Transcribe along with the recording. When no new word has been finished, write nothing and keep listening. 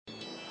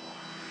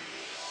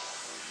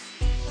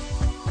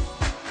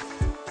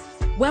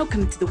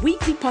Welcome to the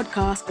weekly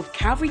podcast of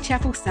Calvary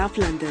Chapel, South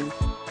London,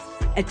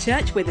 a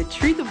church where the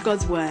truth of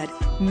God's word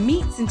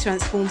meets and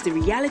transforms the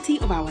reality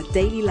of our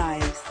daily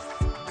lives.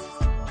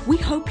 We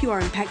hope you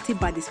are impacted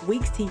by this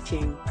week's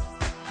teaching.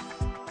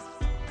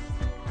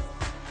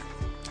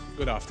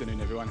 Good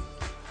afternoon, everyone.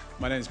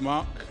 My name is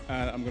Mark,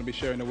 and I'm going to be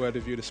sharing a word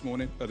with you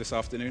this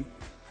afternoon.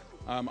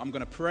 I'm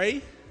going to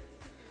pray,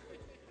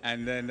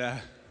 and then,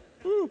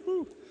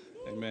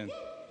 amen.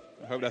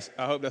 I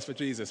hope that's for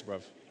Jesus,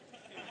 bruv.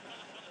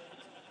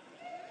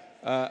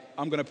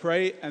 I'm going to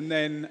pray, and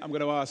then I'm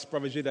going to ask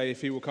Brother Jide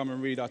if he will come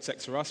and read our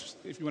text for us.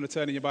 If you want to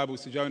turn in your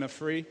Bibles to Jonah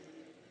 3,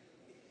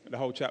 the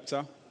whole chapter,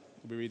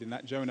 we'll be reading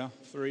that, Jonah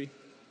 3.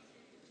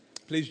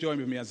 Please join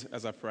with me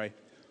as I pray.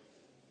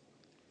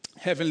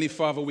 Heavenly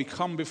Father, we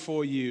come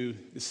before you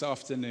this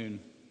afternoon.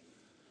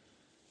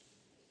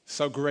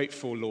 So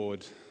grateful,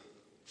 Lord,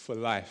 for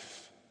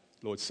life.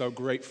 Lord, so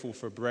grateful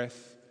for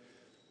breath.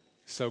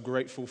 So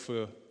grateful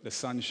for the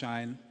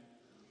sunshine.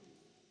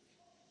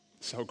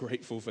 So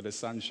grateful for the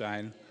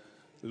sunshine.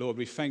 Lord,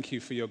 we thank you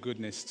for your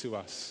goodness to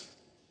us.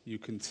 You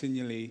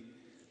continually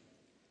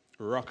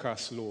rock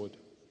us, Lord.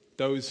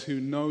 Those who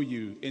know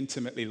you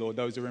intimately, Lord,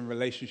 those who are in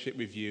relationship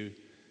with you,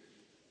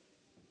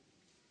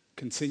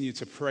 continue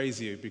to praise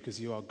you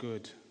because you are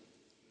good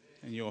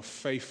and you are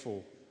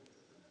faithful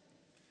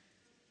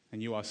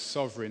and you are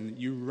sovereign.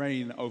 You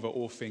reign over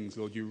all things,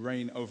 Lord. You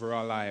reign over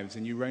our lives,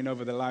 and you reign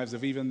over the lives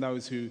of even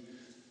those who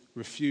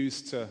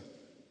refuse to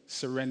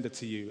surrender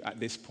to you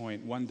at this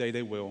point. One day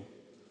they will.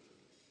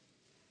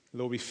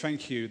 Lord, we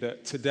thank you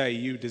that today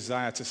you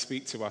desire to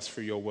speak to us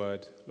through your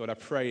word. Lord, I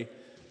pray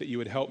that you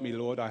would help me,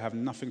 Lord. I have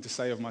nothing to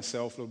say of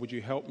myself. Lord, would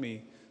you help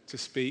me to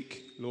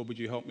speak? Lord, would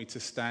you help me to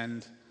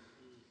stand?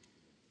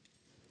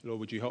 Lord,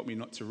 would you help me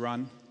not to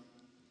run?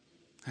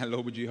 And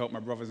Lord, would you help my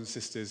brothers and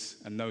sisters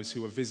and those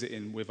who are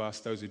visiting with us,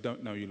 those who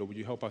don't know you, Lord, would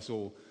you help us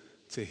all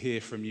to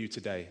hear from you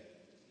today?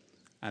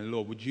 And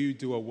Lord, would you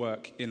do a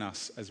work in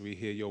us as we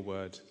hear your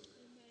word?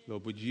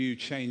 Lord, would you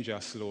change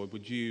us, Lord?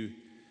 Would you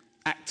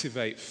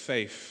activate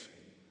faith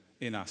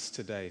in us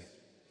today?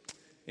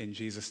 In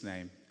Jesus'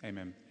 name,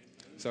 amen.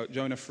 So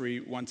Jonah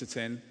 3,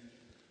 1-10,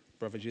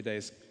 Brother Jide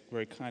is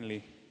very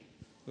kindly,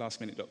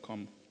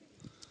 lastminute.com.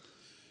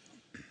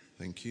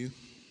 Thank you.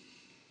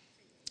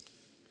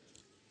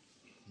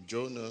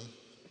 Jonah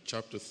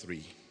chapter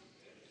 3.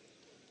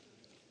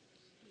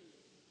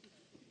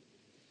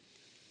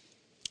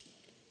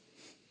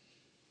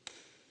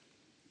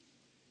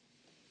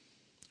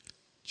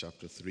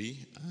 Chapter 3,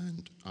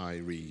 and I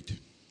read.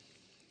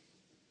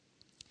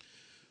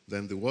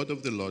 Then the word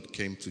of the Lord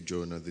came to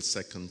Jonah the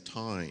second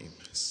time,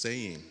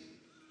 saying,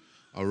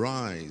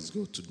 Arise,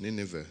 go to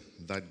Nineveh,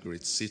 that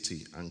great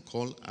city, and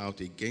call out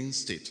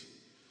against it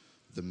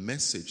the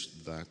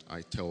message that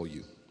I tell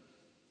you.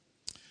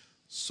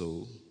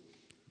 So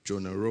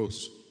Jonah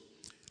rose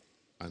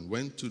and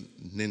went to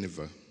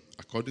Nineveh,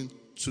 according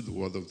to the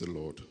word of the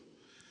Lord.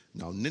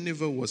 Now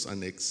Nineveh was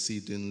an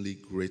exceedingly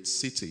great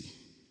city,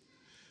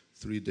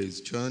 3 days'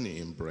 journey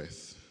in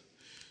breadth.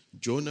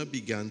 Jonah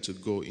began to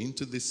go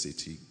into the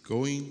city,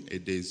 going a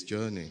day's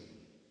journey.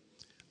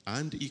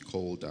 And he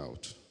called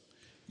out,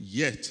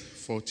 Yet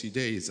 40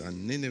 days,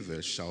 and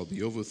Nineveh shall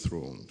be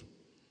overthrown.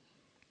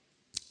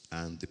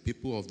 And the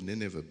people of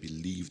Nineveh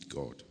believed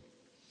God.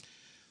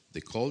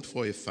 They called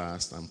for a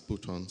fast and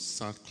put on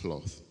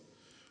sackcloth,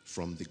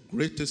 from the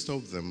greatest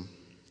of them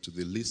to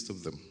the least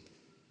of them.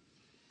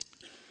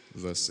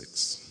 Verse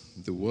 6.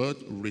 The word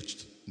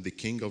reached the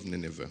king of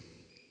Nineveh,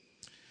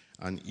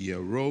 and he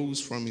arose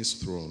from his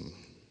throne,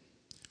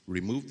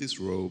 removed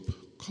his robe,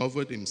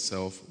 covered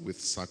himself with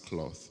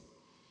sackcloth,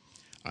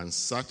 and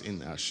sat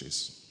in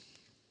ashes.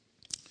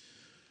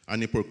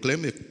 And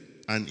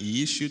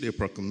he issued a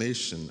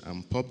proclamation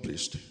and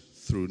published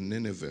through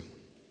Nineveh,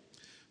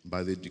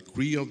 by the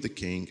decree of the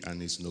king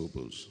and his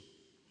nobles.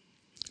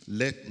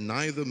 Let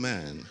neither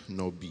man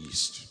nor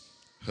beast,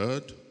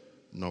 herd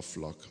nor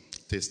flock,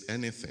 taste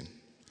anything.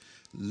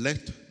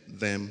 Let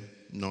them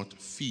not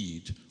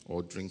feed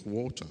or drink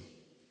water.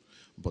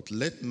 But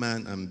let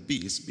man and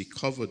beast be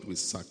covered with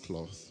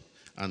sackcloth,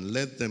 and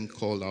let them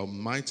call out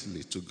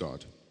mightily to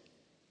God.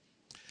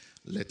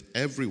 Let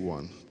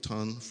everyone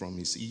turn from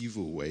his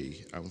evil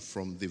way and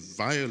from the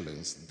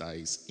violence that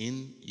is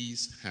in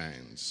his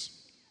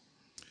hands.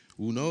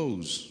 Who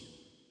knows?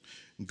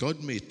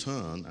 God may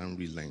turn and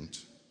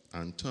relent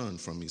and turn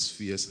from his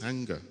fierce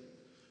anger,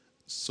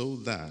 so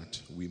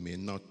that we may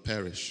not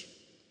perish.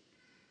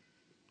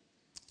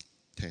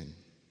 10.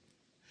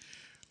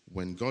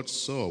 When God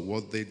saw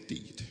what they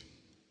did,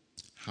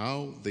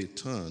 how they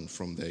turned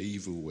from their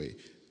evil way,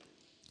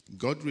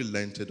 God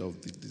relented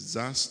of the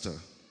disaster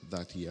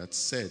that he had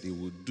said he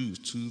would do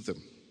to them,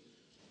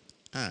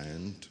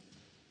 and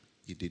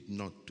he did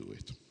not do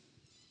it.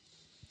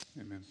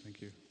 Amen.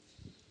 Thank you.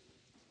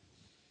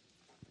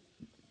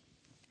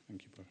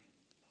 Thank you, bro.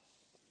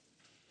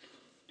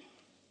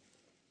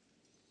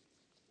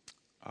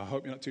 I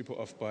hope you're not too put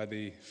off by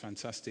the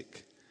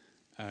fantastic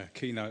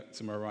keynote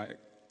to my right. It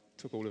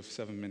took all of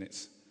 7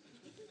 minutes,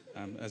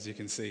 as you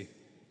can see.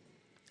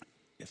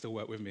 You have to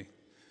work with me.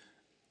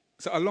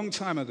 So a long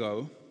time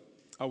ago,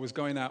 I was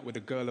going out with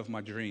a girl of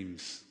my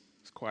dreams.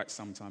 It's quite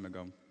some time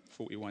ago,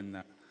 41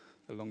 now,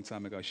 a long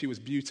time ago. She was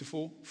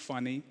beautiful,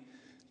 funny,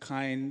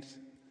 kind,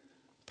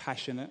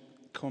 passionate,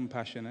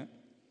 compassionate,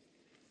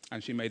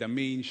 and she made a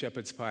mean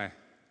shepherd's pie.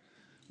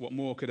 What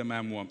more could a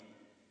man want?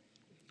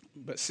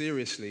 But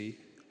seriously,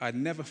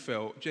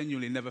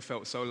 genuinely never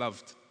felt so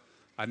loved.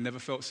 I'd never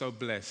felt so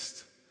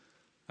blessed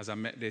as I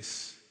met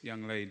this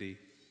young lady.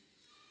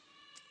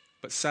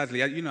 But sadly,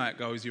 you know how it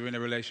goes, you're in a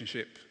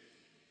relationship,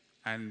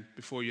 and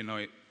before you know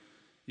it,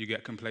 you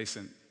get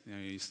complacent.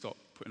 You stop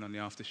putting on the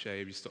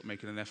aftershave, you stop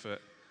making an effort.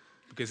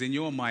 Because in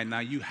your mind now,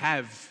 you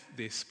have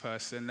this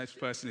person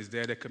is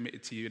there, they're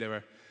committed to you,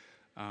 they're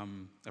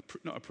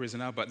not a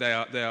prisoner, but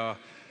they're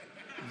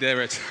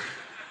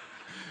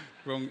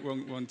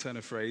wrong turn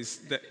of phrase,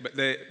 but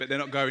they're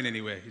not going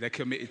anywhere. They're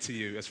committed to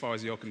you as far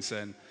as you're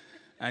concerned.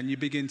 And you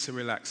begin to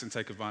relax and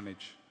take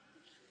advantage.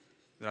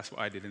 That's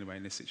what I did anyway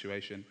in this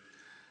situation.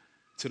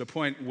 To the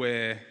point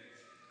where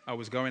I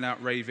was going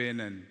out raving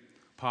and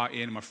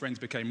partying, and my friends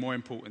became more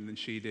important than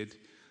she did.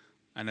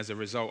 And as a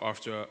result,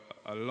 after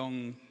a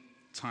long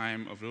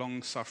time of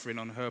long suffering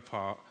on her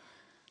part,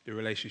 the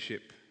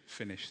relationship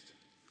finished.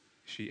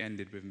 She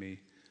ended with me,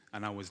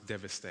 and I was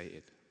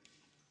devastated.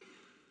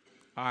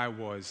 I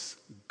was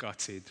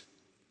gutted.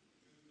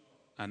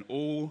 And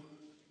all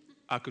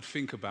I could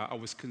think about, I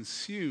was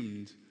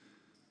consumed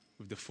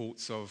with the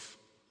thoughts of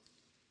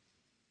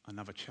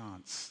another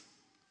chance.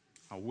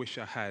 I wish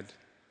I had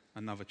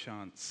another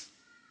chance.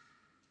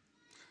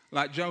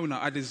 Like Jonah,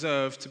 I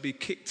deserved to be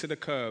kicked to the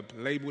curb,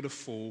 labeled a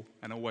fool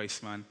and a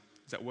waste man.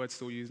 Is that word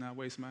still used now?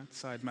 Waste man,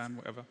 side man,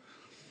 whatever.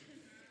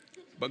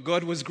 But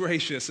God was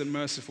gracious and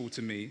merciful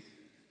to me,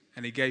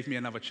 and he gave me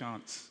another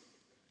chance.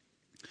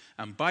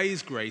 And by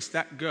his grace,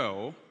 that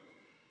girl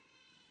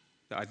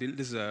that I didn't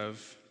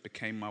deserve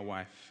became my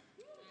wife.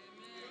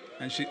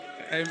 And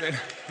amen.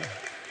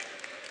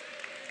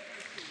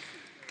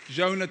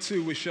 Jonah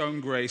too was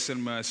shown grace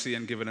and mercy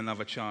and given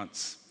another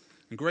chance.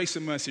 And grace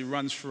and mercy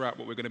runs throughout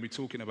what we're going to be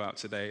talking about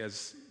today,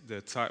 as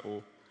the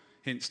title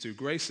hints to.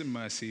 Grace and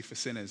mercy for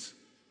sinners.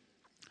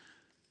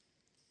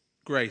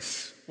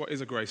 Grace. What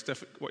is a grace?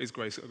 What is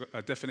grace?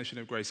 A definition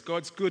of grace.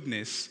 God's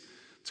goodness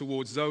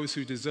towards those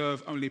who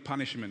deserve only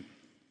punishment.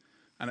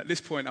 And at this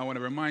point, I want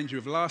to remind you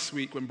of last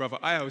week when Brother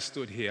Io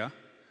stood here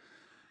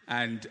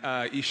and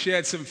he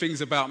shared some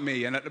things about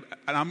me. And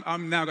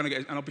I'm now going to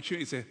get an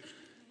opportunity to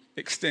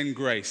extend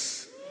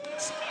grace.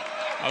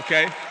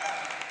 Okay?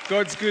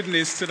 God's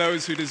goodness to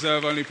those who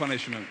deserve only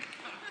punishment.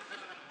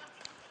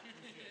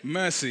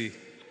 Mercy.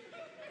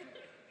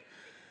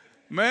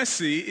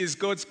 Mercy is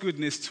God's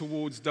goodness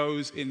towards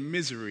those in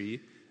misery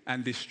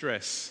and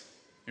distress.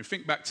 And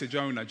think back to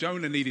Jonah.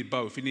 Jonah needed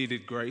both. He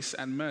needed grace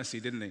and mercy,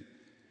 didn't he?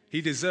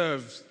 He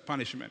deserved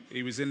punishment.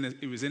 He was in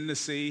the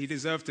sea. He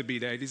deserved to be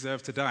there. He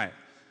deserved to die.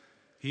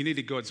 He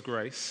needed God's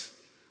grace,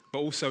 but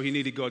also he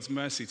needed God's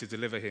mercy to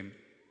deliver him.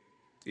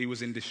 He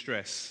was in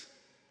distress.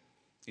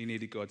 He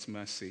needed God's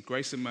mercy.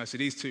 Grace and mercy,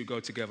 these two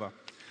go together.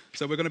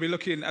 So we're going to be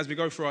looking, as we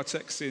go through our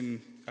text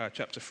in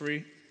chapter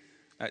 3,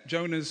 at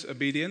Jonah's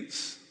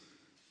obedience,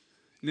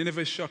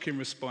 Nineveh's shocking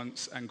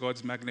response, and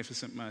God's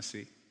magnificent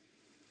mercy.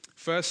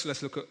 First,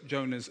 let's look at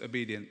Jonah's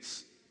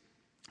obedience.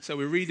 So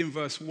we read in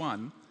verse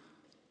 1,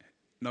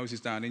 noses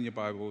down in your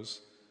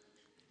Bibles,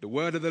 the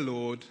word of the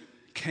Lord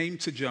came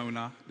to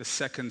Jonah the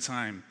second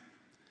time.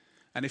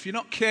 And if you're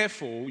not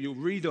careful, you'll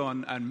read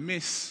on and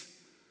miss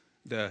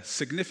the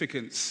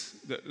significance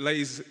that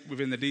lays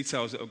within the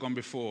details that have gone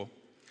before.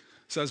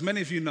 So as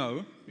many of you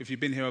know, if you've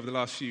been here over the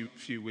last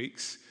few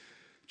weeks,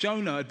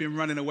 Jonah had been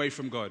running away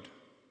from God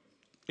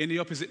in the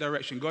opposite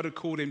direction. God had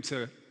called him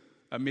to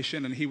a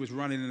mission, and he was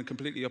running in a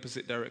completely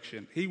opposite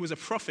direction. He was a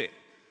prophet,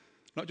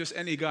 not just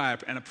any guy,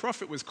 and a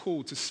prophet was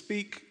called to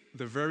speak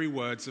the very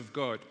words of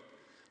God,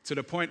 to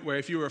the point where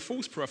if you were a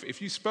false prophet,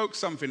 if you spoke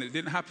something that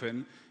didn't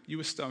happen, you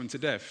were stoned to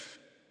death.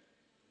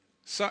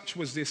 Such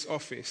was this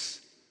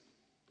office.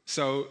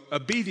 So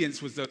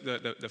obedience was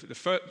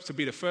to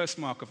be the first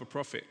mark of a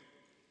prophet.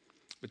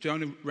 But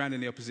Jonah ran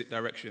in the opposite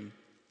direction.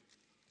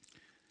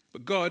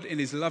 But God, in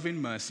his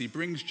loving mercy,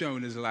 brings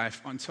Jonah's life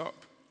on top.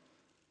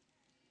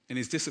 In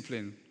his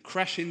discipline,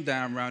 crashing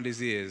down round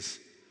his ears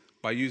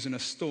by using a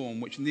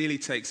storm which nearly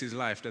takes his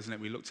life, doesn't it?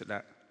 We looked at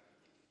that.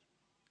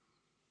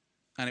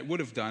 And it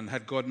would have done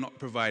had God not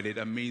provided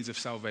a means of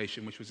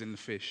salvation, which was in the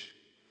fish.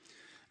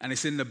 And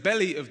it's in the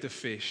belly of the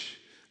fish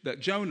that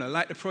Jonah,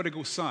 like the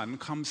prodigal son,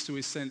 comes to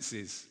his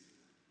senses.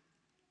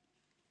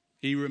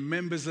 He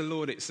remembers the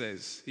Lord, it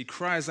says. He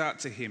cries out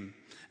to him.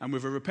 And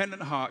with a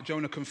repentant heart,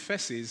 Jonah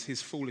confesses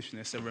his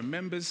foolishness and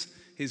remembers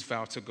his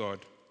vow to God.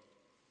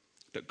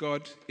 That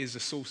God is the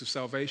source of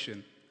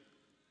salvation.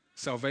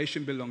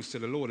 Salvation belongs to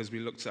the Lord, as we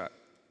looked at.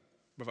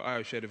 Brother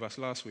Io shared with us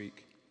last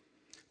week.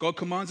 God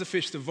commands a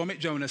fish to vomit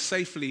Jonah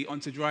safely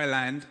onto dry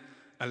land,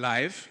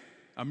 alive.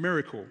 A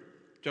miracle.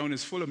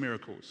 Jonah's full of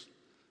miracles.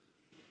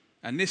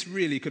 And this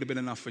really could have been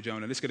enough for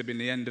Jonah. This could have been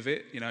the end of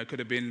it. You know, it could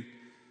have been,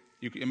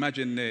 you can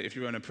imagine if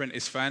you were an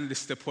Apprentice fan,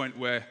 this is the point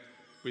where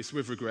It's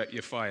with regret,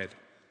 you're fired.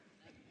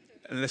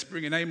 And let's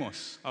bring in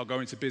Amos. I'll go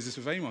into business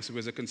with Amos, who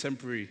was a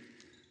contemporary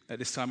at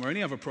this time, or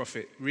any other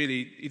prophet.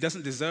 Really, he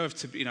doesn't deserve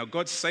to be,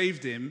 God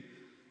saved him.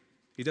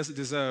 He doesn't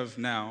deserve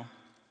now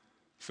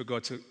for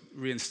God to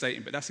reinstate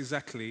him. But that's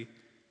exactly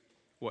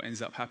what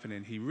ends up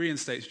happening. He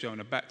reinstates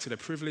Jonah back to the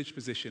privileged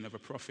position of a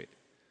prophet.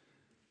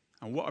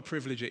 And what a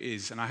privilege it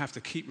is. And I have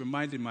to keep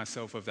reminding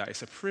myself of that.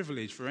 It's a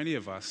privilege for any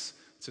of us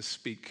to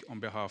speak on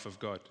behalf of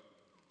God.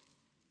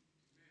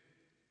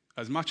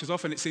 As much as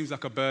often it seems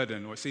like a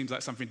burden, or it seems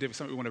like something different,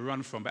 something we want to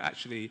run from, but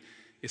actually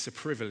it's a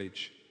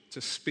privilege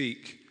to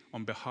speak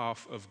on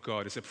behalf of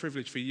God. It's a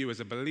privilege for you as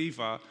a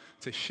believer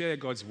to share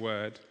God's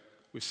word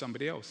with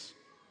somebody else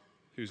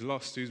who's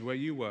lost, who's where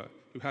you were,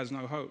 who has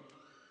no hope.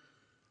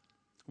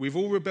 We've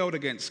all rebelled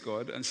against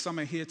God, and some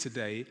are here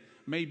today,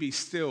 maybe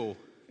still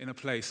in a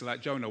place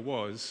like Jonah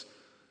was.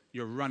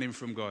 You're running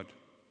from God.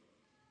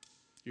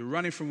 You're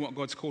running from what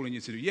God's calling you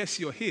to do. Yes,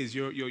 you're his,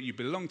 you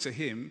belong to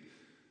him,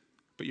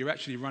 but you're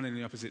actually running in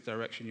the opposite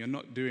direction. You're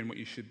not doing what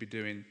you should be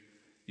doing.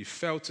 You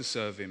failed to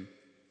serve him,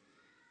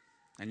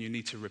 and you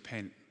need to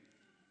repent.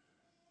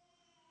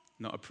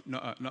 Not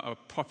a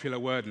popular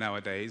word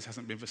nowadays,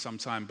 hasn't been for some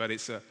time, but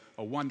it's a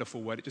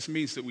wonderful word. It just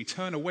means that we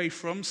turn away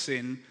from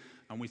sin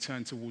and we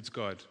turn towards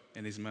God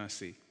in his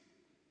mercy.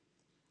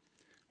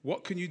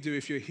 What can you do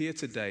if you're here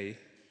today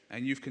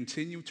and you've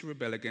continued to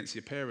rebel against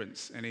your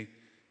parents? Any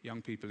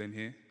young people in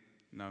here?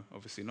 No,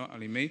 obviously not,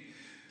 only me.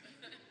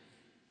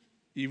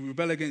 You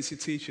rebel against your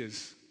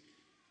teachers,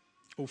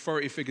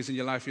 authority figures in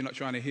your life. You're not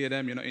trying to hear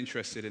them, you're not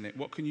interested in it.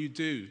 What can you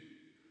do?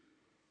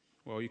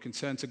 Well, you can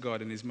turn to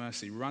God in his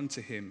mercy, run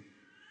to him,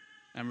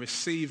 and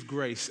receive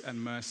grace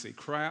and mercy.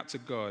 Cry out to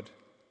God.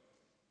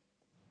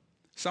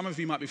 Some of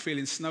you might be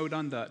feeling snowed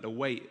under the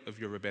weight of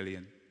your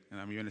rebellion.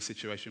 You're in a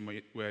situation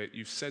where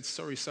you've said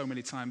sorry so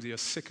many times, you're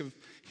sick of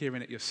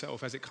hearing it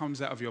yourself. As it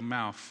comes out of your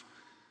mouth,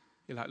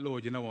 you're like,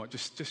 Lord, you know what?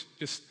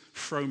 Just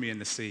throw me in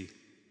the sea.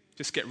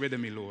 Just get rid of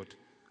me, Lord.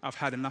 I've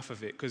had enough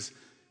of it, because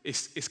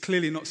it's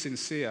clearly not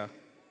sincere,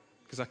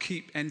 because I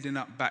keep ending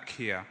up back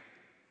here.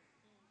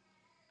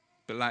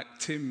 But like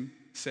Tim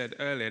said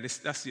earlier,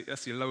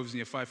 that's your loaves and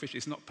your 5 fish.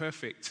 It's not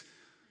perfect,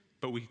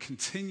 but we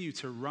continue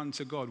to run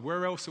to God.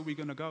 Where else are we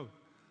going to go?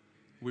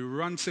 We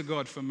run to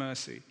God for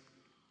mercy.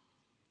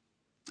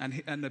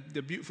 And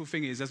the beautiful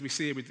thing is, as we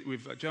see it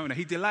with Jonah,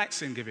 he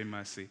delights in giving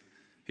mercy.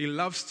 He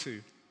loves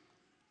to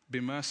be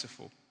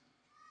merciful.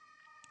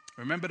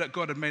 Remember that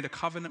God had made a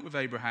covenant with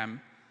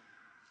Abraham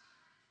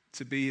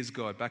to be his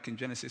God back in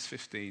Genesis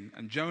 15.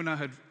 And Jonah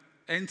had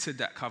entered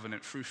that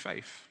covenant through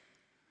faith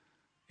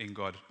in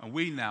God. And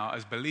we now,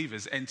 as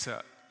believers,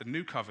 enter the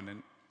new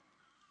covenant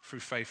through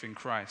faith in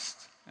Christ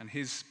and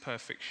his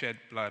perfect shed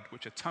blood,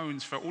 which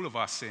atones for all of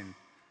our sin.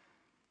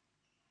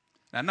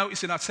 Now,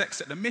 notice in our text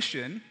that the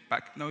mission,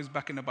 back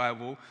in the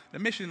Bible, the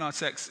mission in our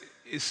text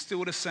is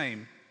still the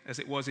same as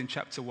it was in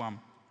chapter 1.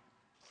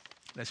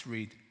 Let's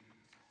read.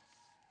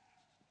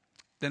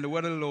 Then the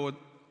word of the Lord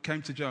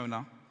came to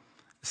Jonah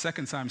the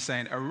second time,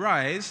 saying,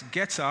 "Arise,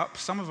 get up."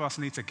 Some of us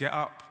need to get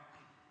up.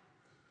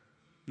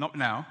 Not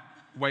now.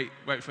 Wait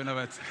for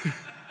another.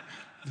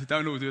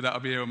 Don't all do that. I'll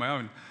be here on my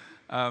own.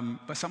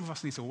 But some of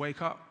us need to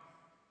wake up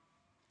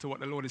to what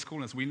the Lord is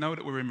calling us. We know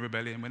that we're in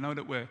rebellion. We know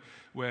that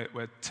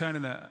we're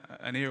turning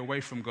an ear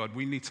away from God.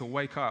 We need to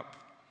wake up.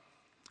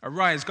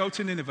 Arise, go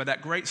to Nineveh,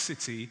 that great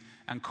city,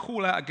 and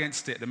call out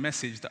against it the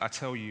message that I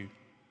tell you.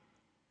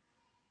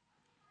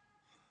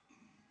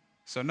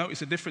 So notice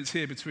the difference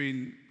here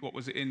between what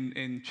was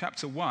in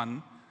chapter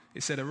 1.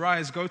 It said,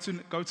 "Arise, go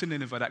to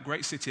Nineveh, that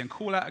great city, and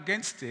call out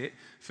against it,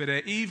 for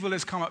their evil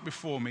has come up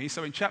before me."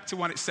 So in chapter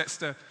 1, it sets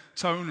the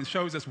tone and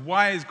shows us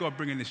why is God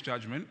bringing this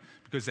judgment,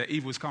 because their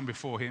evil has come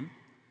before him.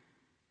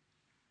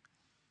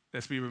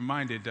 Let's be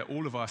reminded that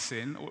all of our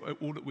sin,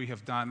 all that we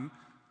have done,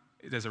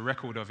 there's a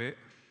record of it.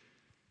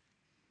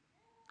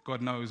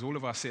 God knows all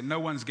of our sin. No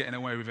one's getting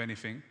away with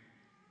anything.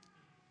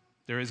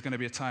 There is going to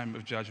be a time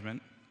of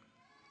judgment.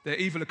 Their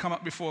evil have come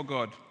up before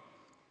God.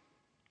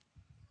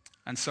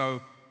 And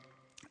so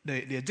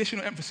the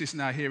additional emphasis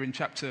now here in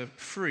chapter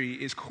 3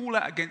 is call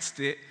out against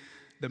it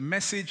the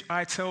message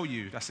I tell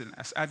you. That's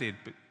added,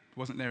 but it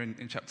wasn't there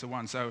in chapter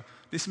 1. So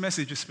this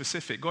message is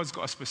specific. God's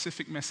got a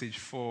specific message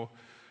for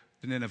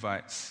the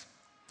Ninevites.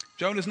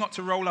 Jonah's not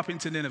to roll up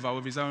into Nineveh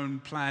with his own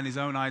plan, his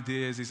own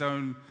ideas, his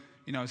own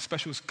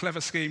special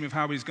clever scheme of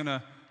how he's going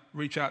to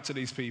reach out to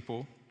these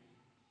people.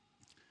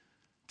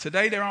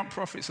 Today there aren't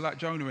prophets like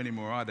Jonah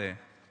anymore, are there?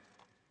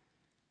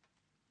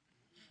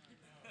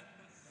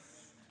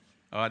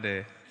 Are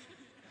there?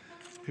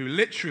 Who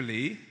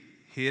literally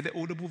hear the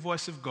audible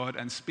voice of God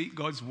and speak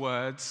God's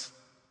words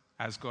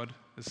as God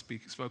has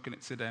spoken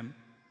it to them.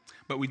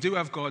 But we do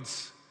have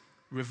God's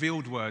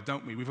revealed word,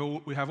 don't we?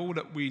 We have all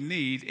that we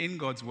need in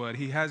God's word.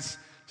 He has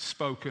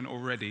spoken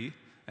already,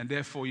 and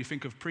therefore you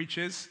think of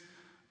preachers,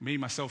 me,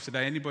 myself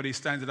today, anybody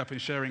standing up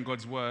and sharing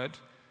God's word,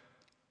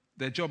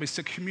 their job is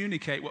to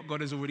communicate what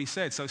God has already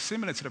said. So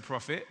similar to the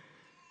prophet,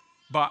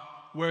 but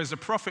whereas the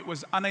prophet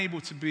was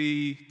unable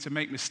to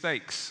make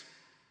mistakes,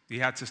 he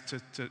had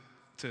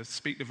to to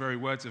speak the very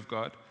words of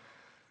God.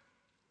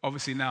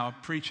 Obviously now,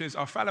 preachers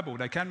are fallible.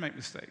 They can make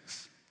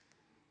mistakes.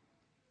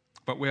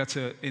 But we are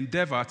to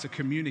endeavor to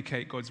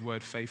communicate God's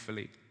word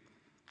faithfully.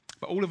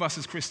 But all of us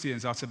as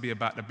Christians are to be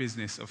about the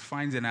business of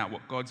finding out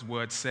what God's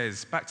word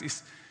says. In fact,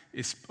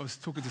 I was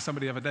talking to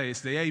somebody the other day.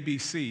 It's the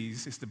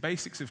ABCs. It's the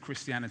basics of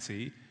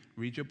Christianity.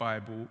 Read your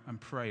Bible and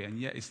pray. And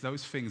yet it's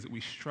those things that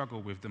we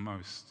struggle with the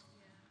most.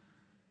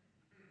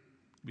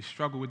 We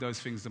struggle with those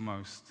things the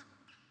most.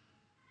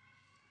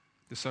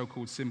 The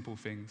so-called simple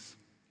things.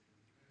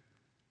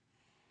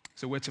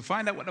 So we're to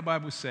find out what the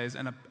Bible says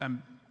and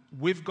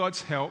with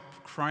God's help,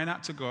 crying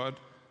out to God,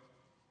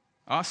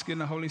 asking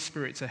the Holy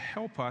Spirit to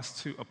help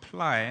us to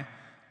apply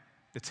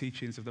the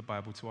teachings of the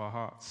Bible to our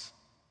hearts.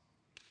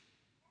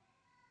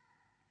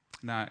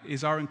 Now,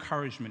 is our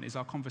encouragement, is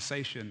our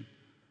conversation,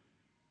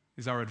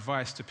 is our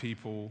advice to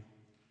people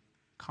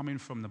coming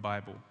from the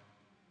Bible?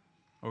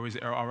 Or is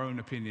it our own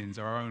opinions,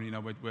 our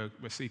own,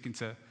 we're seeking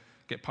to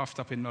get puffed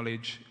up in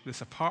knowledge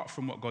that's apart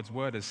from what God's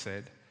word has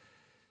said?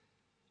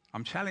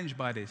 I'm challenged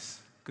by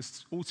this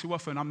because all too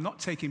often I'm not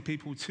taking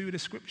people to the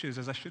scriptures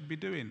as I should be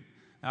doing.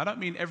 Now, I don't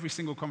mean every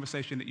single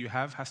conversation that you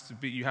have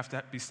you have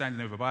to be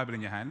standing over a Bible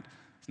in your hand.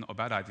 It's not a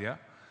bad idea.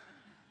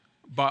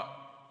 But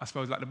I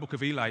suppose like the book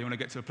of Eli, you want to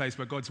get to a place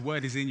where God's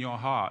word is in your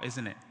heart,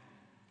 isn't it?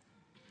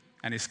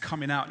 And it's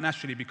coming out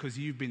naturally because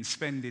you've been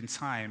spending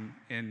time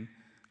in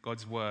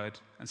God's word.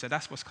 And so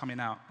that's what's coming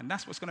out. And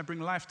that's what's going to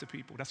bring life to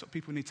people. That's what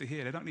people need to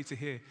hear. They don't need to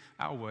hear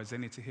our words. They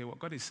need to hear what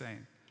God is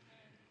saying.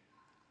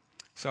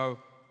 So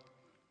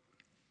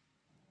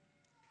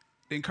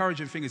the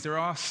encouraging thing is there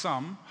are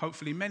some,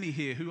 hopefully many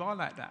here, who are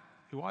like that,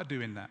 who are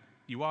doing that.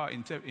 You are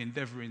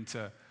endeavoring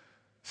to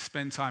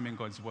spend time in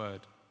God's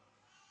word.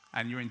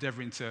 And you're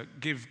endeavoring to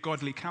give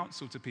godly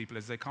counsel to people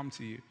as they come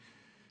to you,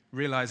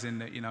 realizing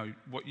that,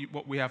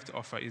 what we have to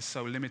offer is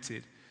so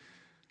limited.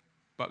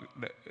 But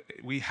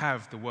we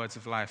have the words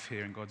of life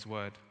here in God's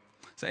word.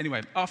 So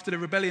anyway, after the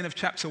rebellion of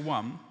chapter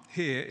 1,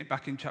 here,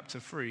 back in chapter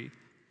 3,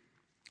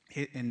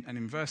 and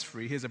in verse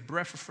 3, here's a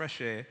breath of fresh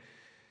air.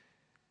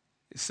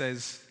 It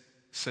says,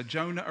 "So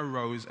Jonah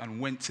arose and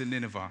went to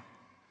Nineveh,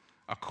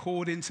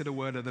 according to the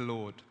word of the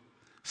Lord."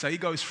 So he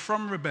goes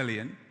from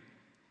rebellion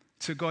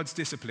to God's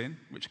discipline,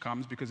 which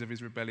comes because of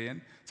his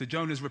rebellion, to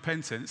Jonah's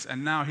repentance,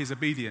 and now his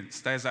obedience.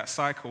 There's that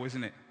cycle,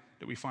 isn't it,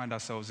 that we find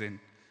ourselves in.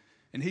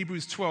 In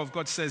Hebrews 12,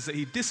 God says that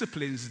he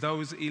disciplines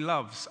those that he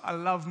loves. I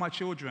love my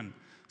children,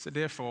 so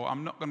therefore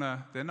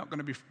they're not going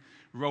to be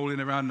rolling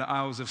around the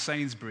aisles of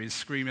Sainsbury's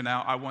screaming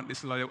out, "I want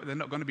this loyal." They're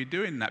not going to be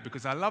doing that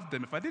because I love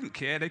them. If I didn't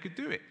care, they could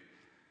do it.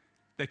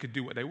 They could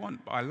do what they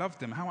want, but I love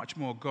them. How much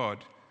more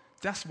God?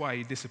 That's why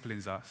he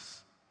disciplines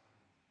us.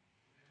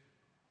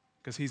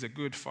 Because he's a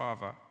good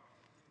father.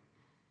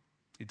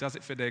 He does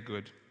it for their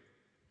good,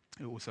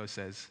 it also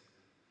says.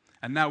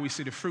 And now we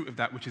see the fruit of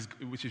that, which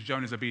is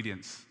Jonah's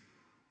obedience.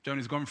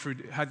 Jonah's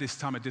had this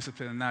time of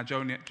discipline, and now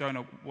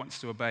Jonah wants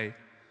to obey.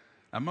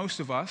 And most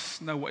of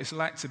us know what it's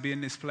like to be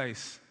in this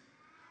place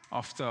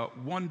after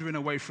wandering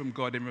away from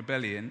God in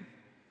rebellion,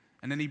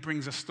 and then he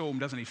brings a storm,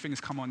 doesn't he?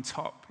 Things come on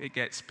top. It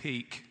gets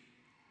peak.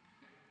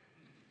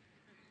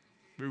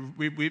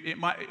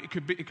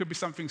 It could be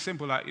something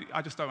simple like,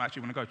 I just don't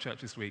actually want to go to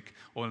church this week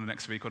or the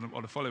next week or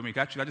the following week.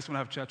 Actually, I just want to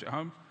have church at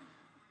home.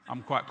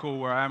 I'm quite cool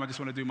where I am. I just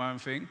want to do my own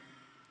thing.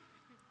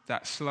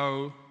 That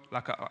slow,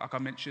 like I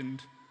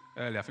mentioned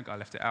earlier, I think I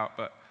left it out,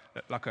 but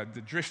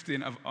the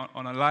drifting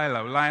on a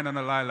lilo, lying on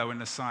a lilo in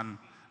the sun,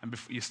 and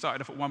you started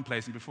off at one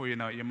place, and before you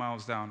know it, you're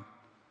miles down.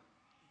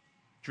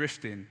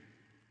 Drifting.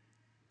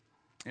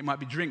 It might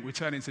be drink. We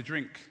turn into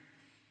drink,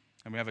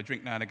 and we have a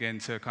drink now and again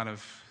to kind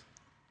of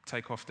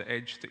take off the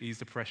edge, to ease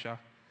the pressure.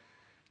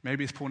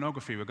 Maybe it's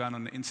pornography. We're going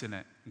on the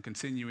internet and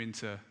continuing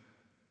to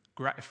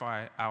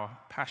gratify our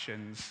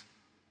passions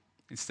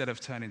instead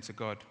of turning to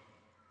God.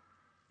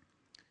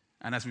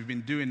 And as we've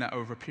been doing that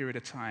over a period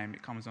of time,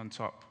 it comes on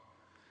top.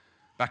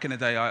 Back in the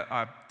day,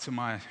 I to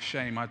my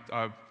shame,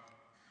 I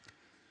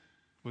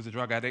was a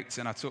drug addict,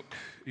 and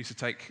used to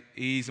take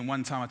E's, and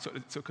one time I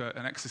took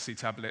an ecstasy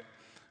tablet,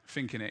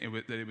 thinking that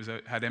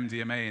it had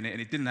MDMA in it, and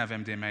it didn't have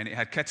MDMA in it. It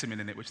had ketamine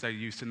in it, which they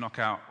used to knock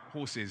out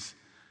horses.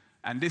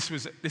 And this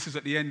was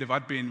at the end of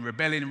I'd been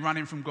rebelling,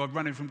 running from God,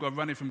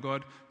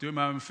 doing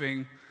my own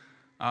thing.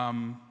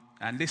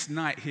 And this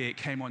night here, it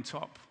came on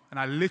top, and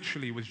I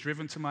literally was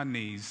driven to my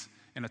knees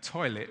in a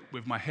toilet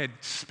with my head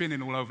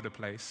spinning all over the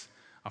place.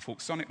 I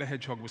thought Sonic the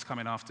Hedgehog was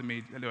coming after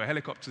me. There were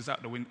helicopters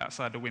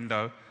outside the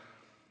window.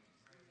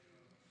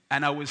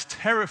 And I was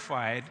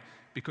terrified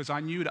because I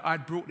knew that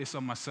I'd brought this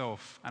on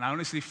myself. And I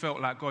honestly felt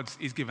like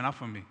He's given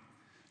up on me.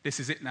 This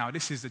is it now.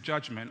 This is the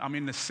judgment. I'm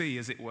in the sea,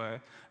 as it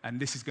were, and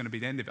this is going to be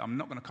the end of it. I'm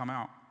not going to come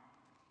out.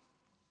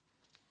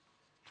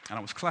 And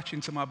I was clutching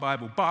to my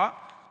Bible. But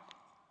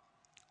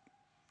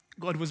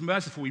God was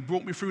merciful. He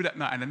brought me through that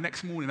night. And the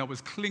next morning, I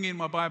was clinging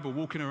my Bible,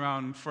 walking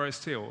around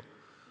Forest Hill,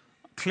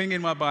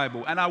 clinging my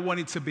Bible. And I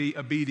wanted to be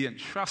obedient.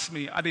 Trust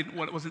me, I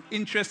wasn't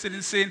interested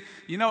in sin.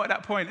 At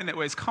that point, innit,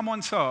 where it's come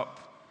on top.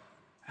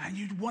 And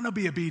you want to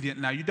be obedient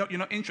now. You're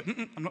not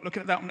interested. I'm not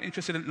looking at that. I'm not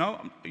interested in it. No,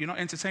 you're not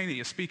entertaining it.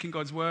 You're speaking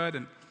God's word.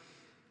 And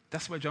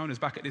that's where Jonah's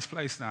back at this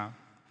place now.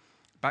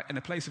 Back in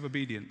a place of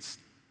obedience.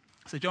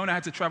 So Jonah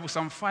had to travel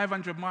some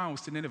 500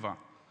 miles to Nineveh,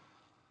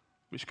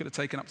 which could have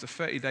taken up to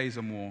 30 days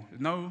or more.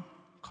 No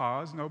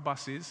cars, no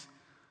buses,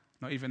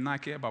 not even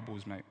Nike Air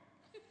Bubbles, mate.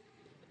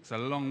 It's a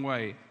long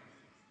way.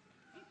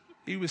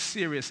 He was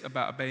serious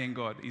about obeying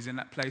God. He's in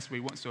that place where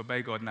he wants to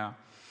obey God now.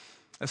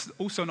 Let's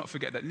also not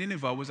forget that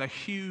Nineveh was a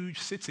huge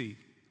city.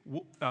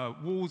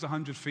 Walls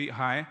 100 feet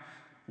high,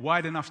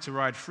 wide enough to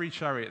ride 3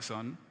 chariots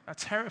on. A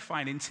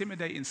terrifying,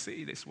 intimidating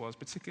city this was,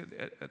 particularly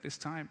at this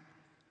time.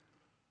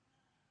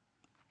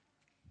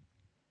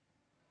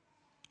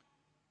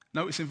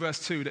 Notice in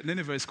verse 2 that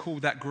Nineveh is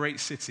called that great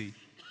city.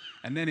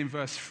 And then in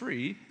verse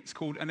 3, it's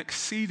called an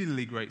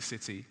exceedingly great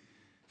city,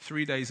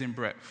 3 days in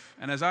breadth.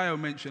 And as Io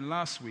mentioned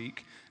last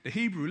week, the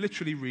Hebrew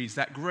literally reads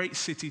that great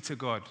city to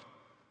God.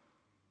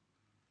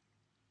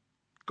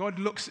 God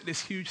looks at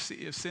this huge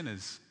city of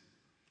sinners.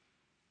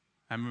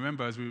 And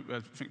remember, as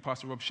I think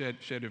Pastor Rob shared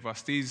with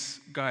us,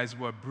 these guys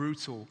were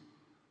brutal.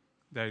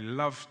 They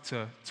loved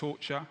to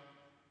torture.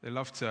 They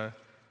loved to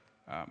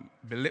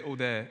belittle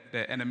their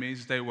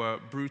enemies. They were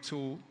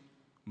brutal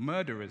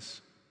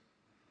murderers.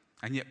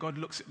 And yet God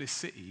looks at this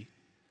city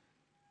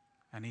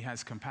and he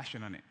has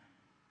compassion on it.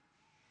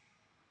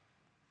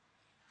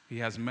 He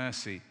has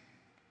mercy.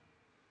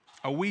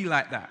 Are we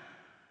like that?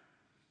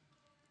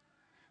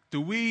 Do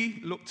we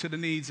look to the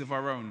needs of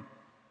our own?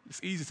 It's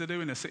easy to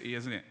do in a city,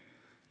 isn't it?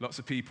 Lots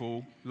of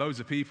people, loads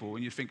of people,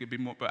 and you think it'd be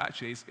more, but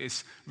actually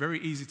it's very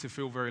easy to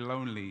feel very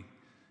lonely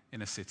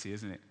in a city,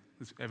 isn't it?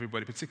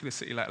 Everybody, particularly a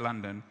city like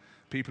London,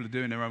 people are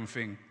doing their own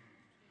thing.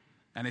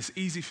 And it's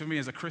easy for me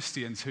as a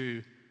Christian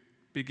to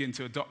begin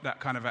to adopt that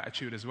kind of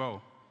attitude as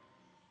well.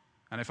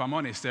 And if I'm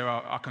honest,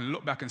 I can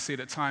look back and see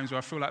that times where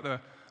I feel like the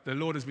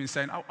Lord has been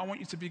saying, I want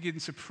you to begin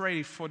to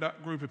pray for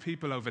that group of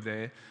people over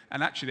there,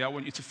 and actually I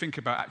want you to think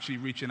about actually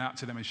reaching out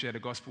to them and share the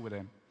gospel with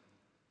them.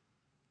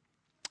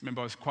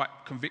 Remember, I was quite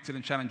convicted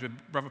and challenged when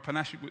Brother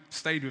Panache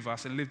stayed with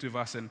us and lived with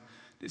us, and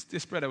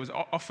this brother was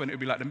often, it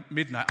would be like the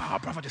midnight,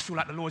 brother, I just feel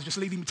like the Lord's just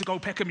leading me to go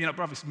Peckham.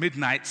 Brother, it's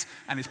midnight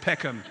and it's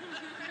Peckham.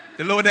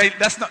 The Lord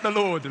that's not the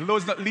Lord. The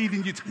Lord's not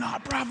leading you to, no,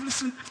 brother,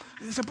 listen,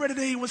 there's a brother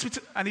there, he wants me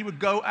to, and he would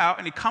go out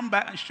and he'd come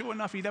back, and sure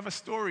enough, he'd have a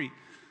story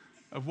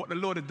of what the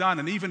Lord had done.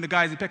 And even the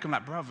guys in Peckham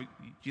like, brother,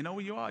 you know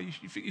where you are? You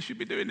think you should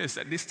be doing this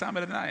at this time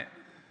of the night?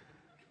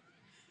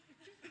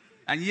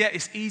 And yet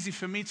it's easy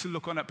for me to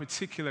look on at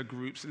particular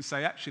groups and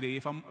say, actually,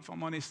 if I'm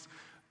honest,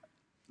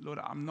 Lord,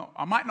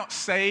 I might not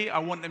say I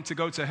want them to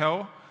go to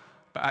hell,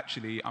 but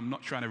actually I'm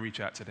not trying to reach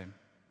out to them.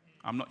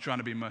 I'm not trying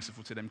to be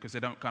merciful to them because they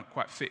don't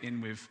quite fit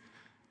in with,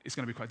 it's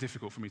going to be quite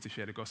difficult for me to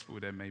share the gospel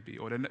with them maybe,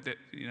 or they're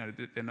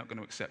not going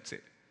to accept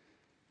it.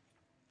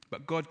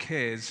 But God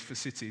cares for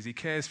cities. He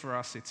cares for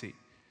our city.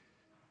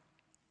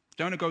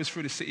 Jonah goes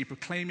through the city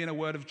proclaiming a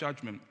word of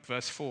judgment.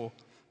 Verse 4,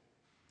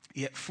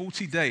 yet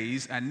 40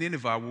 days and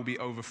Nineveh will be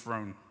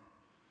overthrown.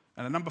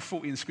 And the number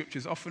 40 in Scripture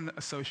is often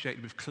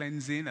associated with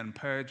cleansing and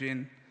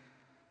purging,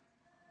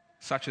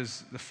 such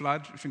as the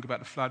flood. Think about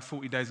the flood,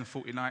 40 days and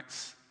 40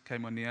 nights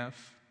came on the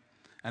earth.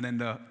 And then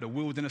the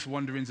wilderness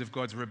wanderings of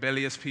God's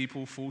rebellious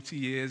people, 40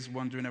 years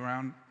wandering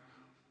around.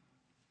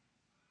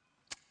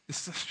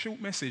 It's a short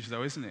message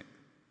though, isn't it?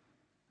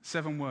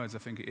 7 words, I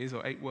think it is,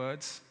 or 8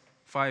 words.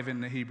 5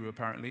 in the Hebrew,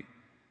 apparently.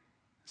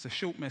 It's a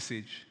short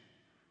message,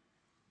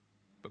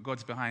 but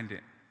God's behind it.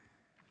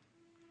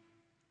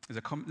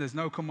 There's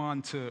no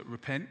command to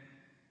repent,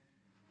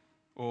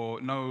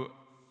 or no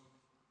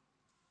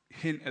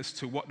hint as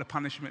to what the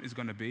punishment is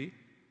going to be.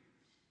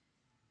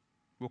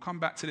 We'll come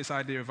back to this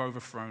idea of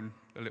overthrown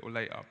a little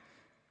later,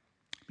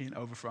 being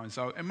overthrown.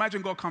 So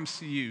imagine God comes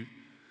to you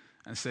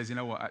and says, you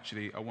know what,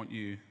 actually, I want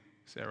you,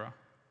 Sarah,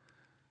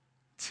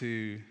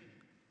 to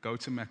go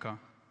to Mecca.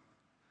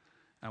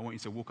 I want you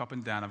to walk up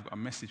and down. I've got a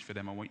message for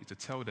them. I want you to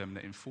tell them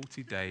that in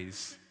 40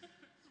 days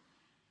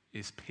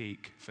is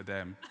peak for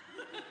them.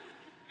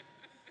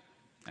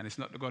 And it's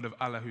not the God of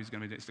Allah who's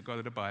going to be, it's the God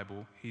of the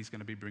Bible. He's going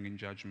to be bringing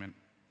judgment.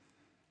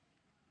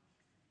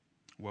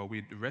 Well,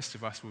 the rest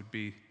of us would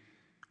be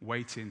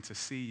waiting to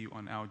see you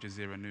on Al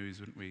Jazeera News,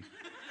 wouldn't we?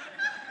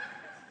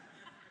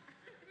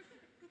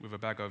 With a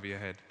bag over your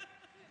head.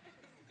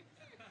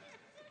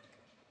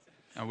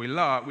 And we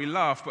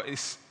laugh,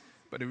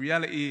 but the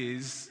reality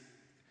is,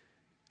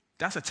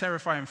 that's a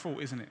terrifying thought,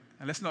 isn't it?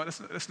 And let's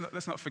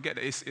not forget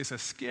that it's a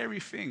scary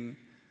thing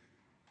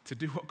to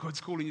do what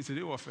God's calling you to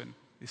do often.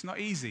 It's not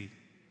easy.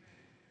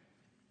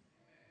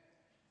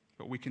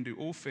 But we can do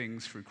all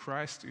things through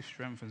Christ who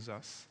strengthens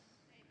us.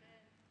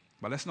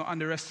 But let's not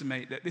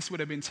underestimate that this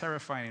would have been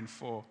terrifying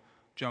for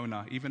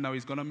Jonah, even though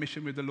he's gone on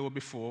mission with the Lord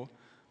before.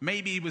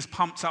 Maybe he was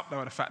pumped up,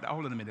 though, at the fact that,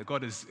 hold on a minute,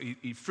 God is,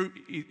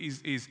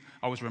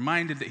 I was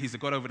reminded that he's the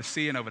God over the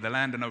sea and over the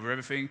land and over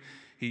everything.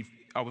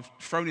 I was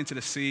thrown into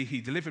the sea.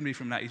 He delivered me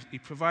from that. He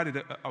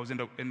provided, I was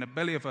in the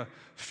belly of a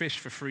fish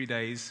for 3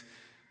 days.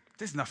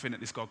 There's nothing that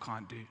this God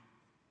can't do.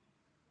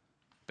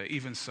 But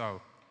even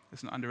so,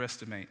 let's not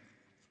underestimate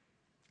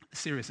the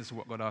seriousness of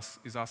what God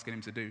is asking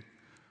him to do.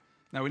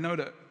 Now, we know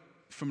that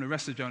from the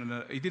rest of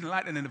Jonah, he didn't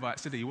like the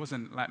Ninevites, did he? He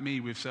wasn't like me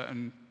with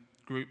certain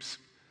groups.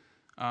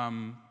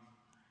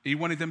 He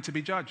wanted them to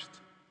be judged.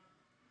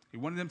 He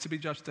wanted them to be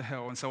judged to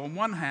hell. And so on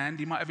one hand,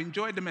 he might have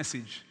enjoyed the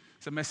message.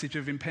 It's a message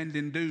of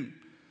impending doom.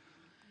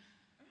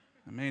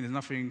 I mean, there's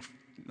nothing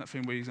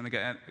where he's going to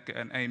get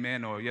an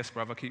amen or yes,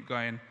 brother, keep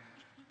going.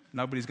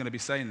 Nobody's going to be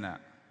saying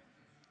that.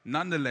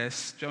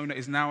 Nonetheless, Jonah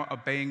is now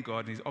obeying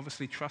God, and he's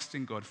obviously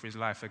trusting God for his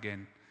life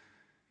again.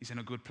 He's in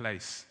a good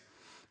place.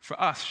 For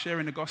us,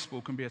 sharing the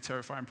gospel can be a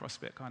terrifying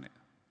prospect, can't it?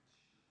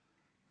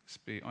 Let's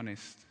be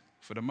honest.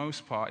 For the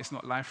most part, it's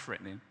not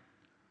life-threatening.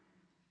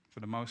 For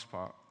the most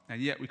part.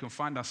 And yet we can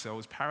find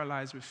ourselves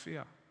paralyzed with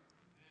fear.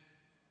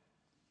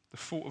 The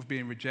thought of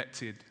being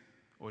rejected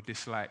or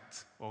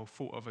disliked or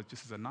thought of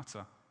just as a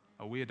nutter,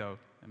 a weirdo.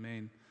 I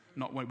mean,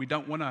 we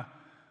don't want to,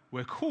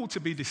 we're called to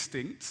be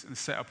distinct and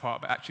set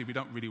apart, but actually we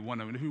don't really want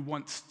to. And who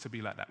wants to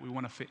be like that? We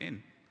want to fit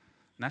in.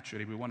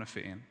 Naturally, we want to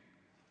fit in.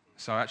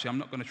 So actually, I'm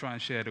not going to try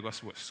and share the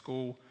gospel at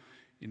school.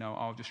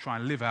 I'll just try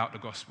and live out the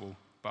gospel,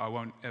 but I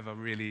won't ever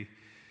really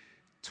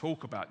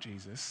talk about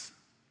Jesus.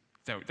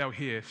 They'll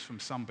hear from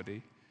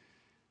somebody.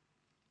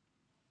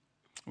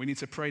 We need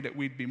to pray that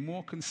we'd be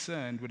more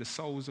concerned with the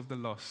souls of the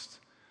lost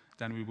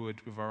than we would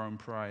with our own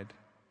pride.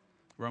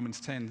 Romans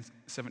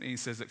 10:17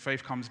 says that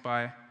faith comes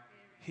by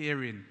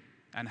hearing.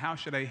 And how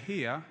should they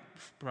hear,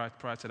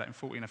 prior to that in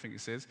 14 I think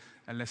it says,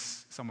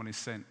 unless someone is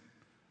sent,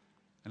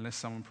 unless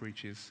someone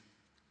preaches.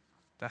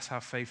 That's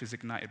how faith is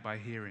ignited, by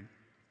hearing.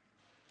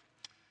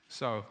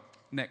 So,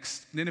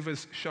 next,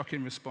 Nineveh's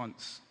shocking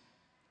response.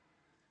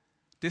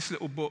 This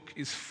little book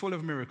is full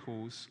of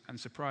miracles and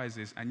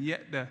surprises, and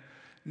yet the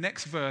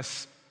next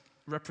verse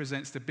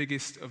represents the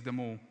biggest of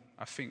them all,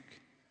 I think,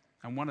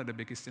 and one of the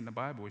biggest in the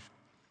Bible.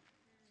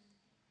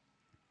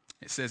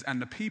 It says, and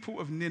the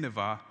people of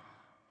Nineveh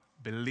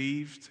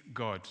believed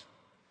God.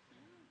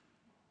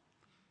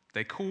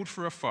 They called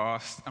for a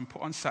fast and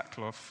put on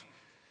sackcloth,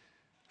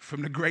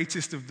 from the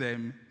greatest of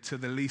them to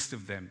the least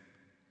of them.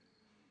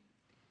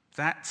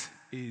 That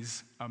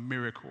is a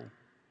miracle.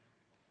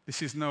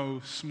 This is no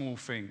small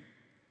thing.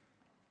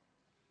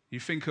 You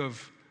think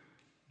of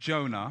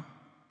Jonah.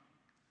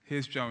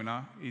 Here's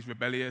Jonah. He's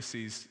rebellious.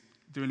 He's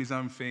doing his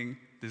own thing.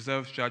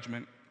 Deserves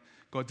judgment.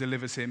 God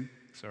delivers him.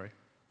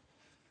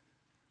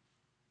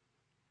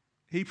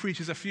 He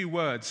preaches a few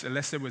words,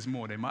 unless there was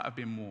more. There might have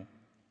been more.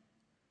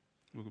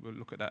 We'll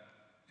look at that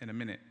in a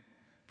minute.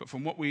 But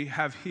from what we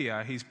have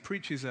here, he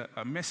preaches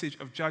a message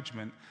of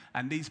judgment,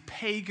 and these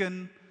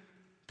pagan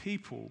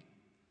people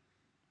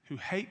who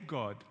hate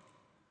God,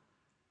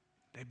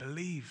 they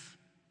believe.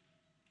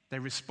 They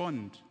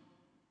respond.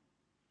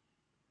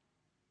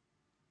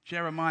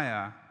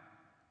 Jeremiah,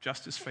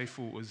 just as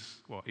faithful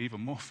even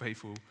more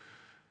faithful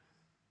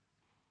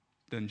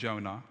than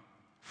Jonah,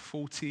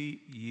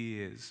 40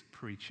 years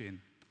preaching,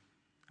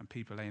 and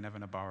people ain't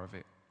having a bar of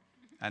it.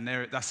 And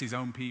that's his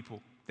own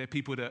people. They're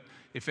people that,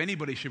 if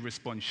anybody should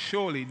respond,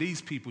 surely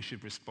these people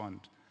should respond.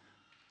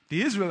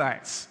 The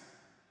Israelites,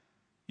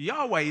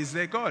 Yahweh is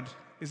their God,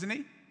 isn't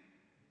he?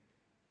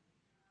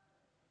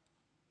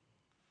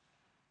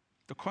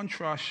 The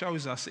contrast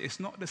shows us it's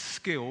not the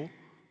skill,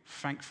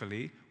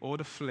 thankfully, or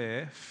the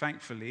flair,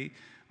 thankfully,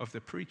 of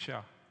the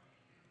preacher,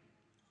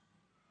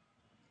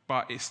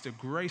 but it's the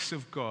grace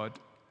of God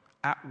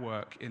at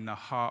work in the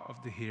heart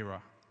of the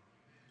hearer.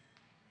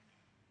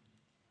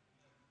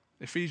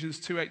 Ephesians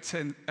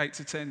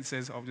 2:8-10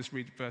 says, I'll just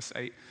read verse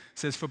 8,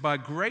 says, for by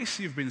grace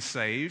you've been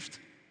saved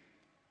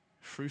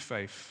through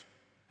faith,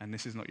 and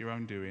this is not your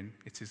own doing,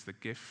 it is the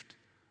gift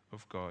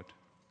of God.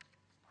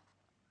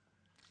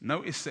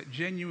 Notice that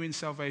genuine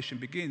salvation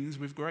begins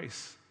with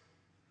grace.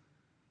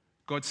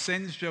 God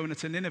sends Jonah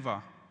to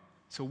Nineveh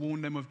to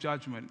warn them of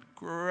judgment.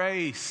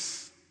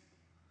 Grace.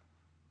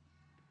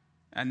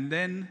 And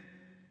then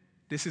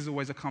this is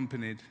always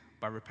accompanied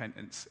by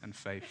repentance and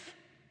faith.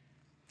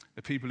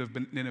 The people of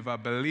Nineveh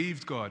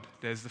believed God.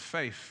 There's the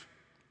faith.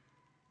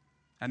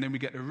 And then we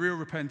get the real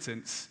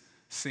repentance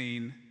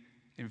seen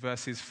in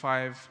verses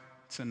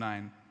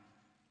 5-9.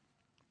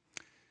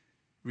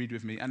 Read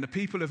with me. And the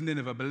people of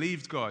Nineveh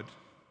believed God.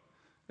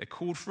 They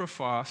called for a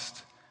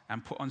fast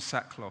and put on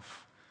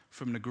sackcloth,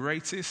 from the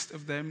greatest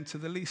of them to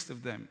the least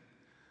of them.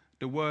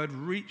 The word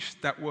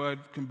reached, that word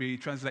can be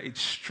translated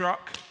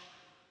struck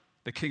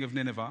the king of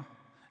Nineveh,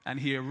 and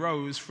he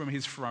arose from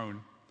his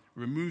throne,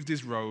 removed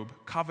his robe,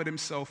 covered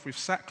himself with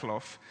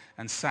sackcloth,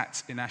 and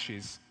sat in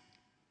ashes.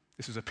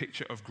 This was a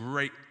picture of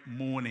great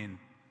mourning.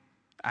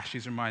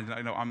 Ashes remind me,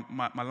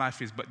 my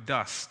life is but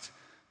dust.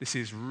 This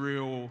is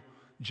real,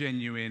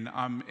 genuine.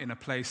 I'm in a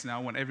place now,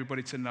 I want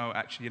everybody to know,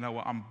 actually, you know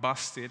what, I'm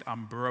busted,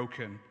 I'm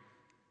broken.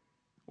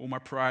 All my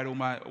pride, all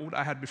that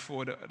I had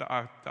before that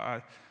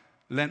I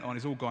lent on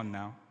is all gone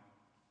now.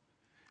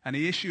 And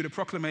he issued a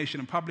proclamation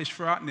and published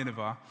throughout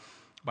Nineveh,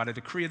 by the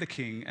decree of the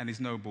king and his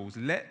nobles,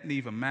 let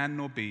neither man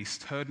nor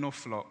beast, herd nor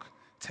flock,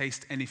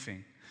 taste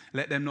anything.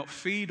 Let them not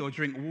feed or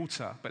drink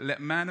water, but let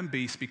man and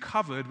beast be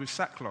covered with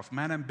sackcloth,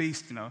 man and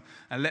beast,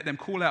 and let them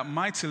call out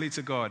mightily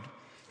to God.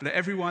 Let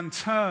everyone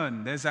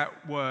turn. There's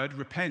that word,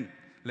 repent.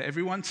 Let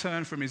everyone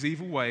turn from his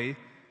evil way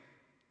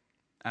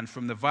and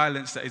from the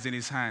violence that is in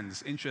his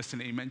hands.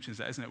 Interestingly, he mentions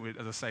that, isn't it?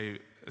 As I say,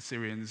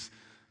 Assyrians,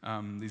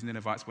 these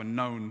Ninevites were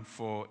known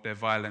for their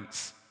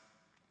violence.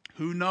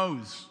 Who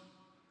knows?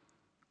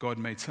 God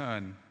may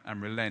turn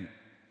and relent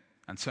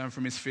and turn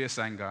from his fierce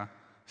anger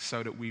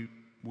so that we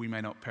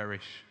may not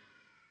perish.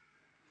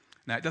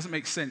 Now, it doesn't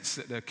make sense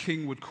that the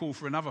king would call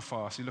for another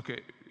fast. You look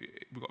at,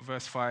 we've got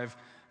verse 5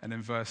 and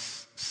then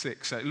verse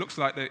 6. So it looks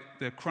like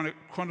the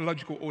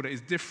chronological order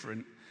is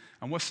different.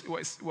 And what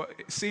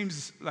it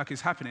seems like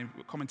is happening,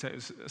 what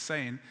commentators are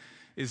saying,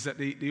 is that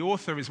the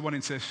author is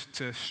wanting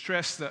to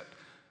stress that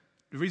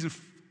the reason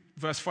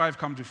verse 5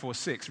 comes before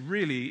 6,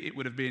 really it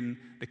would have been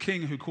the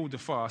king who called the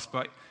fast,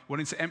 but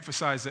wanting to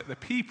emphasize that the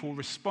people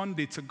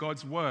responded to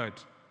God's word.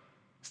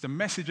 It's the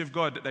message of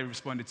God that they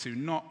responded to,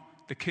 not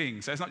the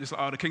king. So it's not just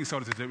like, the king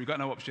told us to do it, we've got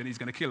no option, he's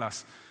going to kill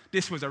us.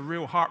 This was a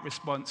real heart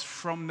response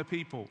from the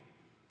people.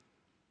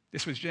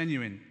 This was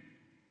genuine.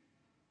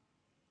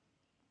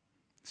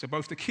 So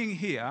both the king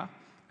here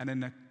and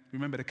then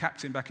remember the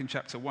captain back in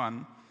chapter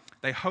 1,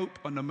 they hope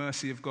on the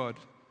mercy of God.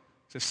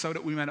 So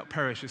that we may not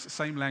perish. It's the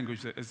same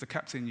language as the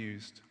captain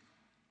used.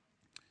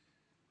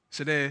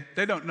 So they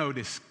don't know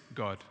this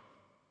God.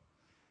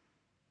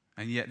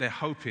 And yet they're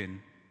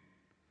hoping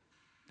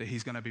that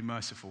he's going to be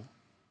merciful.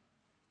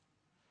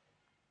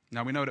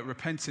 Now we know that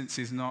repentance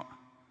is not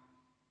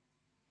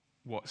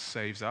what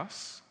saves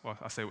us. Well,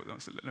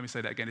 let me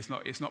say that again.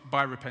 It's not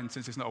by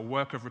repentance. It's not a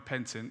work of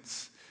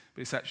repentance.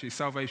 But it's actually,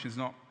 salvation is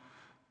not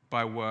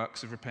by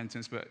works of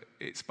repentance, but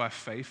it's by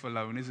faith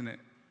alone, isn't it?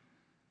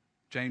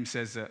 James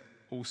says that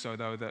also,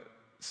 though, that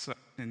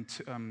in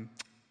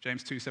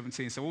James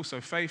 2:17, so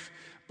also faith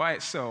by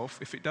itself,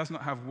 if it does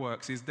not have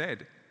works, is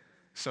dead.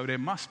 So there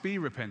must be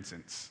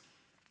repentance.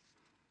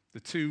 The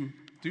two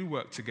do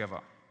work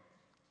together.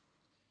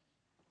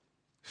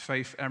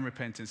 Faith and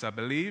repentance. I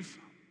believe.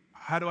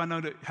 How do I know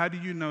that? How do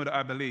you know that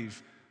I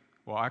believe?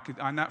 Well,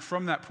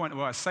 from that point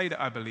where I say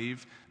that I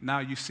believe, now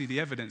you see the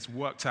evidence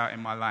worked out in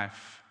my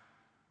life.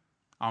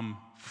 I'm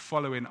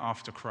following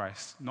after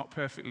Christ, not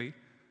perfectly,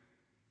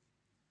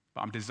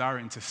 but I'm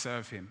desiring to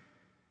serve him.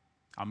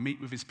 I meet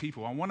with his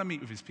people. I want to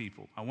meet with his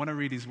people. I want to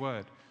read his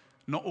word.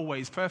 Not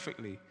always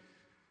perfectly,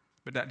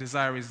 but that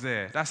desire is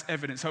there. That's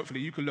evidence. Hopefully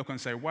you can look and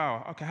say,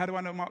 wow, okay, how do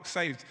I know Mark's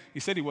saved? He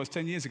said he was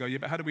 10 years ago. Yeah,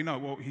 but how do we know?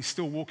 Well, he's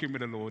still walking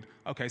with the Lord.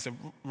 Okay, so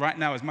right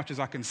now, as much as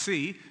I can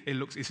see,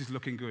 this is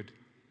looking good.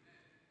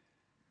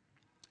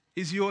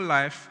 Is your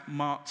life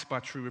marked by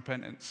true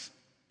repentance?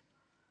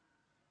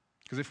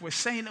 Because if we're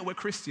saying that we're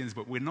Christians,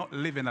 but we're not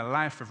living a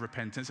life of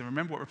repentance, and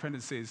remember what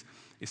repentance is,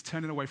 it's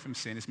turning away from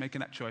sin, it's making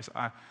that choice.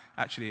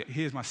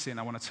 Here's my sin,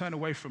 I want to turn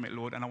away from it,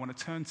 Lord, and I want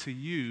to turn to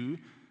you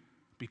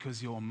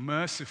because you're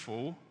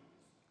merciful.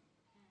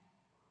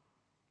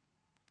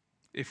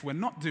 If we're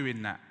not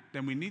doing that,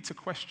 then we need to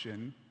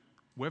question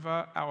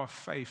whether our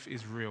faith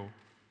is real.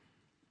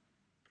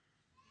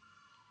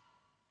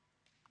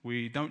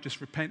 We don't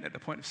just repent at the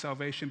point of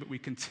salvation, but we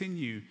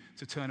continue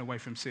to turn away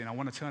from sin. I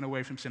want to turn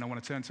away from sin. I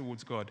want to turn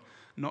towards God.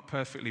 Not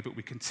perfectly, but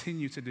we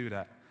continue to do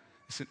that.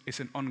 It's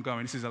an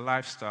ongoing, this is a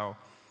lifestyle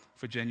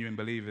for genuine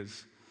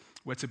believers.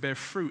 We're to bear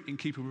fruit in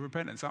keeping with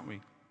repentance, aren't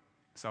we?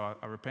 So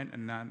I repent,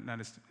 and now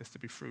there's to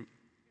be fruit.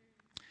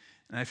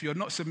 And if you're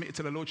not submitted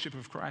to the lordship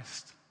of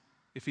Christ,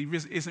 if he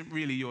isn't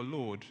really your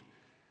Lord,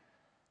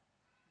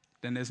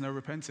 then there's no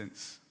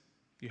repentance.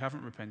 You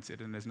haven't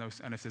repented, and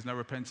if there's no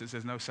repentance,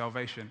 there's no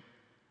salvation.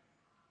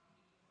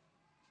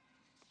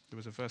 There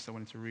was a verse I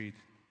wanted to read.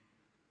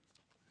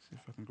 Let's see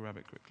if I can grab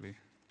it quickly.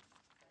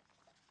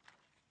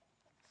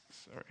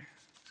 Sorry,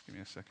 just give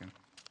me a second.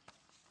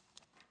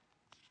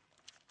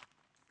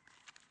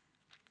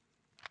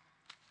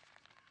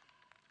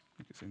 I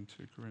think it's in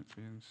 2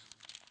 Corinthians.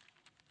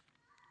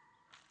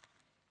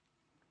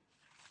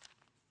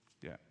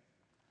 Yeah.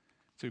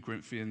 2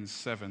 Corinthians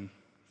 7,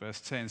 verse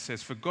 10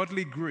 says, "For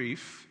godly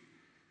grief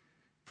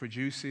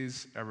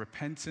produces a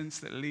repentance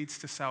that leads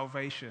to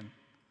salvation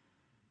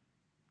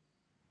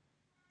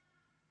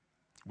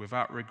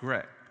without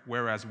regret,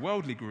 whereas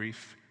worldly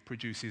grief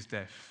produces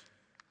death."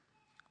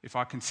 If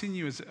I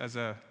continue as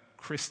a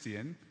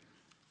Christian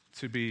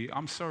to be,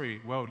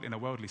 in a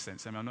worldly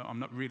sense, I'm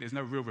not really, there's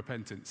no real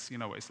repentance. You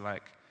know what it's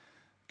like.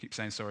 Keep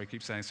saying sorry,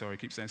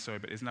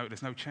 but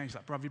there's no change.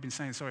 Like, bruv, you've been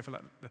saying sorry for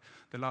like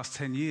the last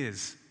 10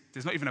 years.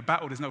 There's not even a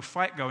battle, there's no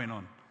fight going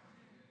on.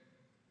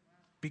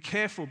 Be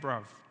careful,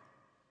 bruv.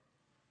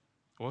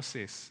 Or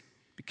sis,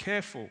 be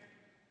careful,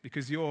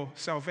 because your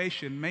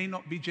salvation may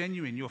not be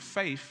genuine. Your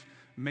faith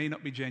may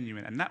not be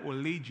genuine, and that will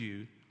lead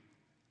you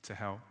to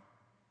hell.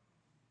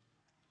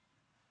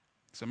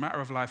 It's a matter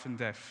of life and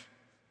death.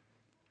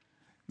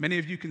 Many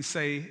of you can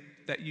say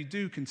that you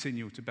do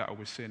continue to battle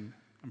with sin,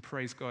 and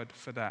praise God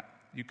for that.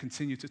 You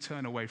continue to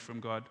turn away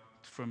from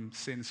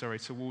sin,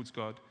 towards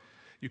God.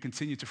 You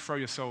continue to throw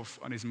yourself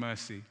on his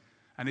mercy.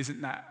 And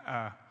isn't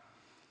that,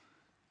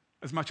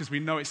 as much as we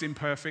know it's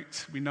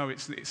imperfect, we know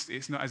it's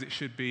not as it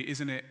should be,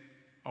 isn't it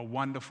a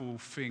wonderful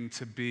thing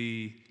to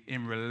be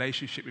in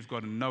relationship with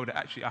God and know that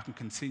actually I can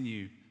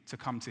continue to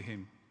come to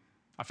him.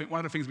 I think one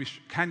of the things we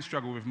can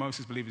struggle with most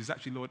as believers is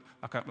actually, Lord,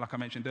 like I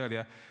mentioned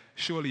earlier,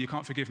 surely you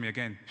can't forgive me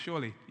again.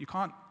 Surely you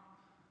can't.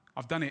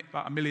 I've done it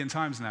like 1,000,000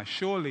 times now.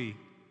 Surely.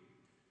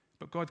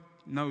 But God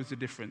knows the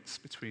difference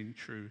between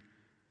true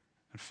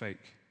and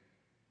fake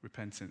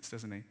repentance,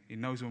 doesn't he? He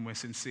knows when we're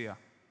sincere.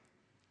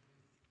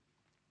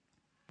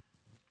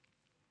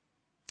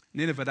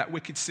 Nineveh, that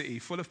wicked city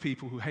full of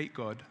people who hate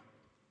God,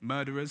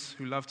 murderers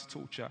who love to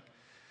torture.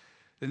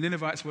 The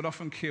Ninevites would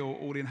often kill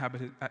all the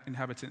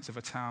inhabitants of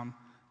a town,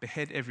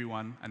 behead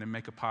everyone, and then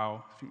make a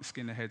pile,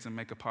 skin their heads and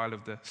make a pile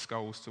of the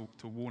skulls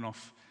to warn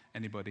off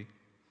anybody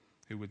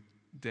who would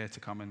dare to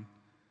come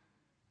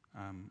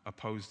and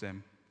oppose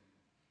them.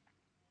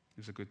 It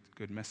was a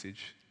good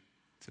message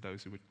to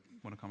those who would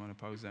want to come and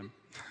oppose them,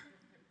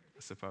 I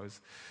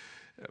suppose.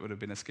 That would have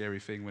been a scary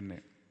thing, wouldn't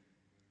it?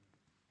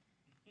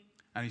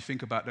 And you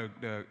think about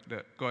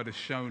that God has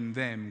shown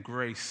them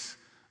grace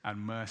and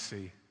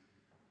mercy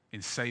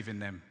in saving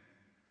them.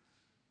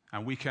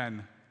 And we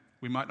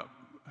might not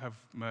have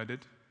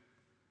murdered,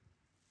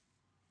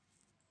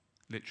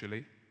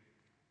 literally,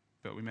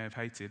 but we may have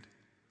hated.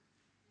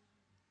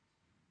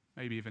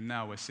 Maybe even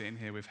now we're sitting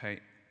here with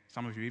hate.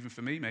 Some of you, even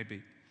for me,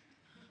 maybe.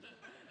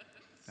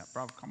 Now,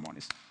 brother, come on,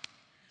 it's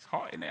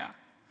hot in there.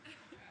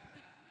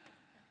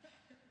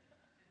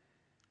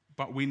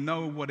 But we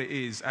know what it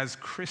is, as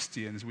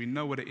Christians, we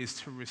know what it is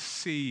to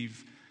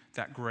receive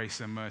that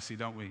grace and mercy,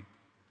 don't we?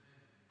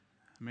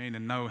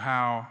 And know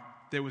how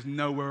there was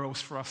nowhere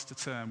else for us to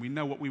turn. We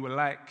know what we were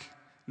like.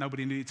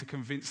 Nobody needed to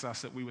convince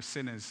us that we were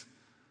sinners.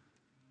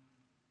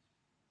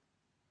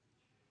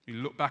 We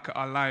look back at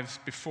our lives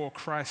before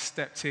Christ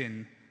stepped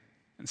in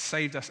and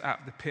saved us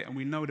out of the pit, and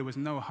we know there was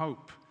no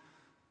hope.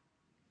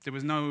 There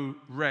was no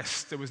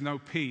rest. There was no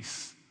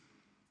peace.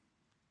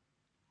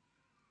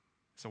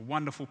 It's a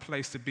wonderful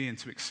place to be in,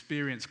 to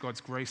experience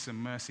God's grace and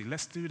mercy.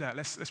 Let's do that.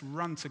 Let's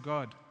run to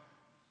God.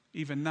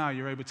 Even now,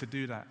 you're able to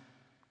do that.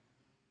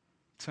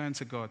 Turn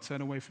to God.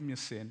 Turn away from your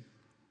sin.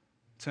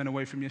 Turn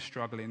away from your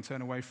struggling.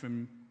 Turn away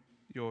from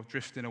your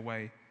drifting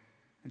away.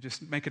 And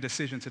just make a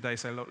decision today.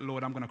 Say,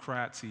 Lord, I'm going to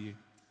cry out to you.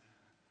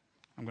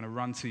 I'm going to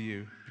run to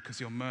you because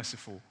you're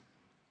merciful.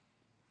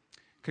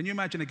 Can you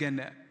imagine again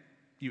that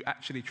you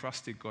actually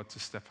trusted God to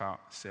step out,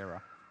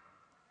 Sarah?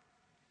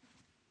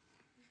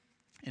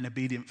 In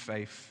obedient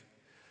faith,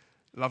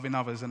 loving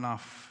others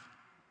enough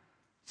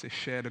to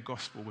share the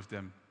gospel with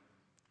them.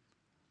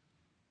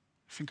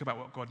 Think about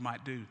what God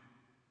might do.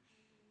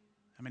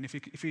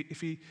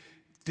 If he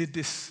did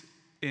this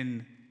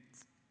in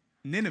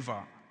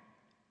Nineveh,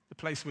 the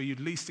place where you'd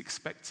least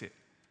expect it,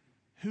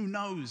 who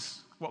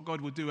knows what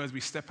God will do as we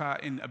step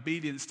out in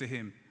obedience to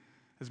him,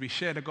 as we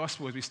share the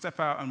gospel, as we step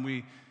out and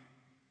we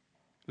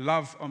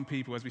love on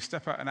people, as we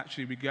step out and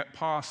actually we get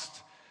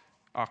past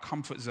our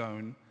comfort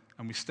zone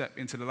and we step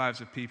into the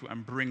lives of people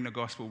and bring the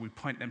gospel, we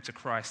point them to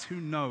Christ.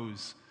 Who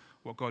knows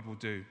what God will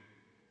do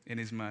in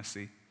his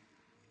mercy?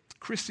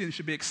 Christians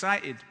should be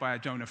excited by a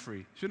Jonah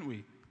 3, shouldn't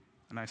we?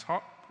 I know it's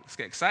hot, let's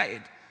get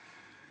excited.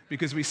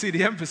 Because we see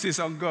the emphasis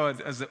on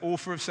God as the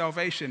author of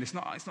salvation. It's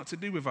not to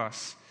do with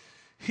us.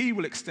 He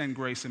will extend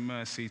grace and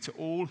mercy to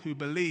all who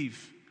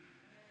believe.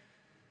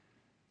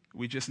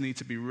 We just need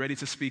to be ready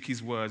to speak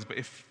his words. But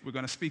if we're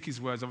going to speak his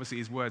words, obviously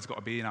his words got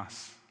to be in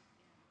us.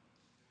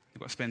 We've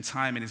got to spend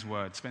time in his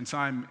word. Spend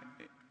time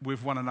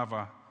with one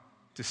another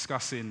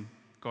discussing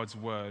God's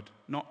word.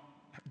 Not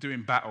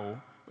doing battle,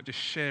 but just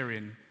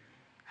sharing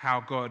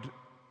how God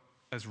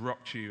has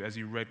rocked you as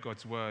you read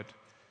God's word.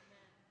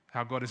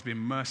 How God has been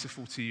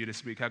merciful to you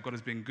this week. How God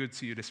has been good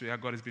to you this week. How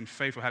God has been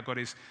faithful. How God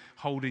is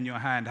holding your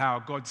hand. How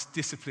God's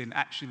discipline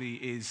actually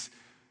is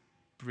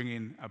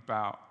bringing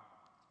about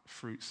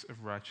fruits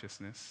of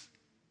righteousness.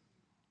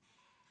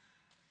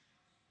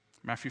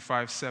 Matthew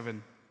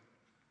 5:7.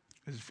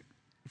 As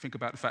we think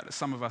about the fact that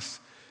some of us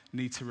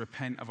need to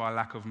repent of our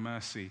lack of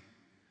mercy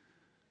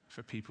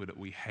for people that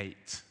we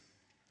hate.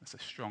 That's a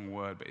strong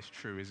word, but it's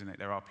true, isn't it?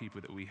 There are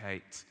people that we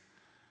hate.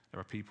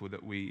 There are people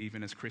that we,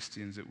 even as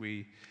Christians, that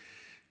we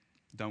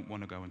don't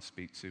want to go and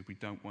speak to. We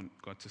don't want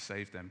God to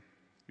save them.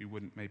 We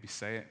wouldn't maybe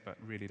say it, but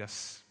really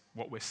that's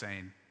what we're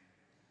saying.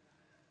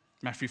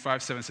 Matthew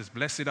 5:7 says,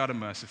 "Blessed are the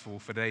merciful,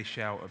 for they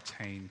shall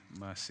obtain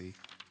mercy."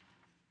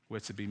 We're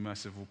to be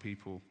merciful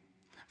people.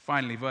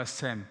 Finally, verse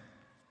 10.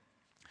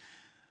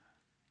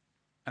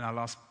 And our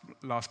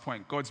last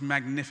point, God's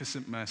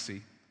magnificent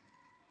mercy.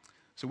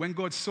 So when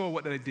God saw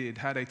what they did,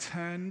 how they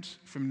turned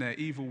from their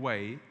evil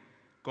way,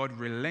 God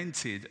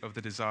relented of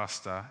the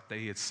disaster that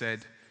he had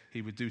said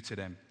he would do to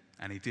them,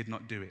 and he did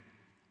not do it.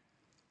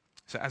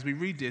 So as we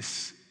read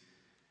this,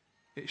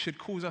 it should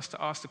cause us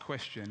to ask the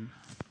question,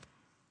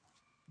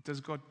 does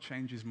God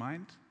change his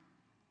mind?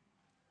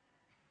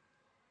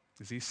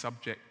 Is he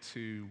subject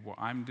to what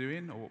I'm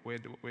doing or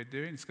what we're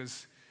doing? It's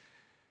because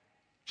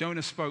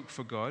Jonah spoke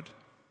for God,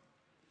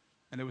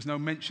 and there was no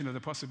mention of the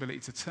possibility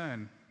to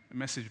turn. The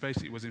message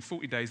basically was in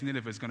 40 days,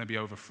 Nineveh is going to be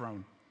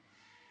overthrown.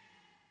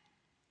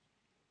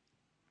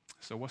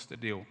 So what's the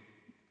deal?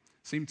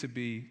 Seemed to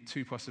be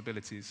two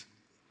possibilities.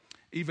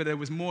 Either there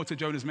was more to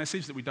Jonah's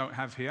message that we don't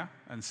have here,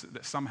 and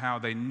that somehow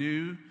they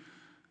knew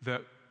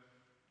that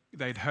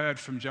they'd heard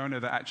from Jonah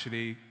that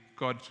actually,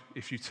 God,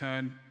 if you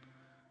turn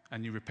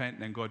and you repent,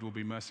 then God will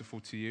be merciful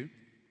to you.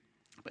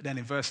 But then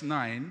in verse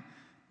 9,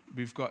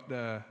 we've got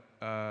the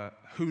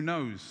who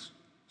knows.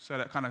 So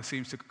that kind of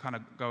seems to kind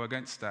of go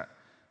against that.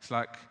 It's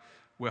like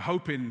we're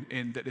hoping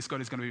in that this God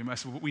is going to be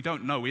merciful, but we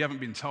don't know. We haven't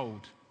been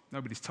told.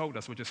 Nobody's told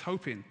us. We're just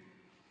hoping.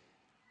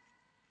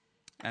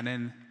 And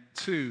then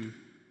 2,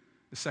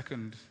 the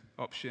second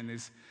option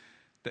is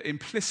that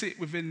implicit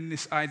within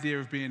this idea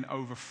of being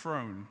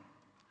overthrown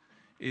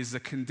is the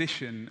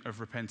condition of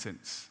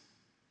repentance.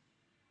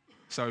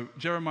 So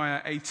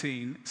Jeremiah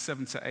 18,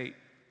 7-8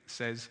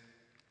 says,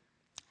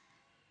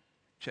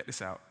 check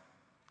this out.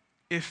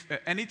 If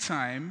at any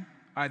time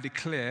I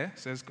declare,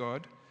 says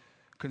God,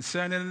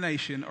 concerning a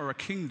nation or a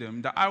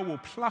kingdom that I will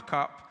pluck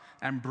up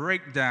and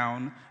break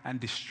down and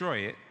destroy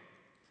it,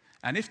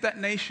 and if that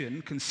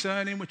nation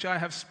concerning which I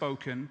have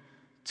spoken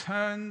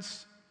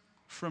turns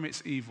from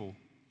its evil,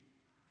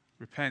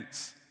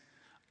 repents,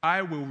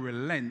 I will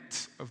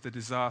relent of the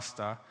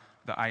disaster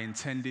that I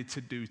intended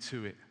to do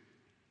to it.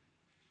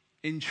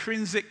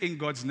 Intrinsic in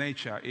God's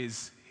nature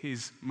is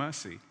his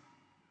mercy.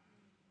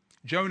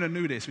 Jonah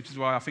knew this, which is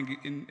why I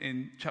think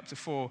in chapter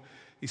 4,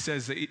 he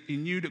says that he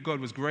knew that God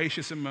was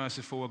gracious and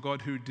merciful, a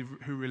God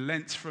who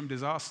relents from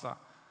disaster.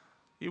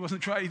 He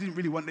didn't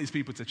really want these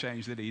people to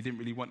change, did he? He didn't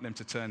really want them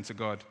to turn to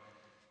God.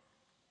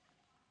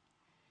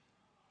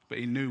 But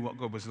he knew what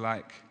God was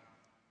like.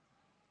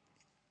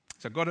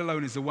 So God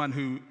alone is the one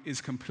who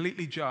is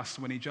completely just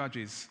when he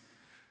judges.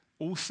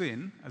 All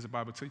sin, as the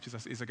Bible teaches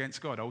us, is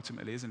against God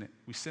ultimately, isn't it?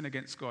 We sin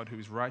against God who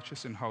is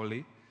righteous and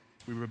holy.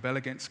 We rebel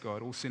against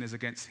God. All sin is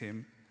against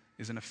him,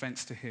 is an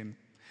offense to him.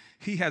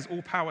 He has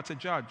all power to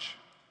judge,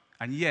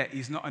 and yet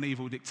he's not an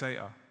evil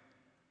dictator.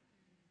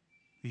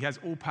 He has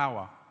all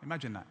power.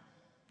 Imagine that.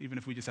 Even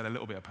if we just had a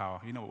little bit of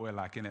power. You know what we're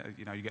like, innit?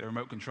 You know, you get a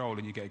remote control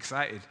and you get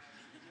excited.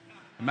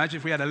 Imagine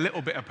if we had a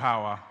little bit of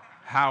power,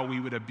 how we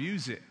would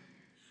abuse it.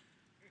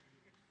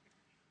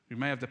 We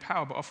may have the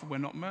power, but often we're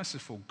not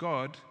merciful.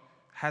 God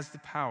has the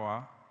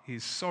power.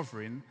 He's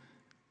sovereign.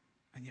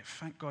 And yet,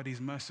 thank God,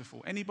 he's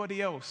merciful.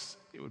 Anybody else,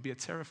 it would be a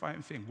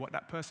terrifying thing. What,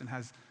 that person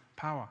has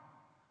power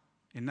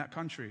in that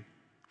country.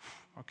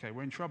 Okay,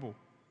 we're in trouble.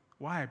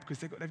 Why? Because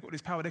they've got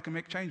this power. They can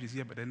make changes.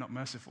 Yeah, but they're not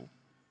merciful.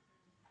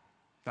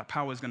 That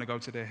power is going to go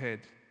to their head.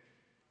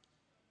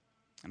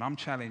 And I'm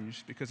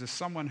challenged because as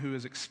someone who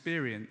has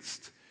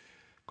experienced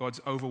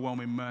God's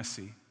overwhelming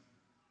mercy,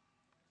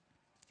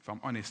 if I'm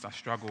honest, I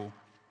struggle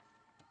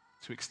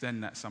to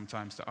extend that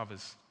sometimes to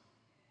others.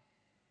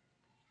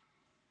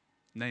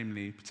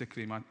 Namely,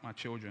 particularly my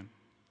children.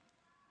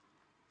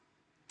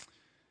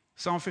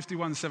 Psalm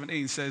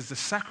 51:17 says, the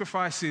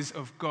sacrifices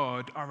of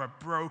God are a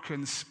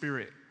broken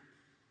spirit,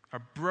 a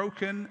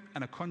broken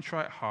and a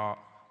contrite heart,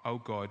 O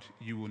God,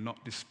 you will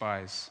not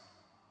despise.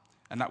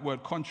 And that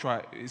word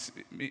contrite is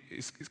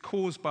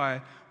caused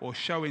by or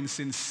showing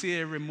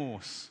sincere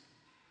remorse.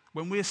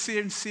 When we're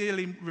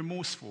sincerely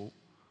remorseful,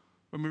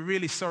 when we're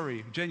really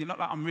sorry, genuine, not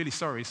like I'm really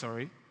sorry,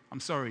 I'm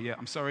sorry, yeah,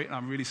 I'm sorry, and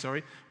I'm really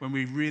sorry. When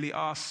we really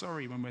are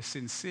sorry, when we're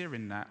sincere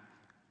in that,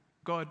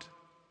 God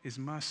is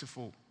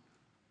merciful.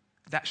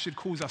 That should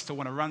cause us to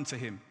want to run to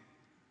him.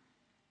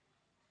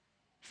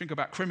 Think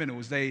about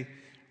criminals. They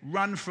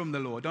run from the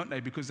law, don't they?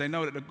 Because they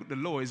know that the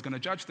law is going to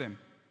judge them.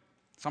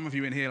 Some of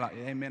you in here are like,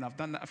 yeah, man, I've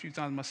done that a few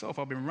times myself.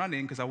 I've been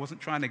running because I wasn't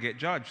trying to get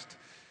judged.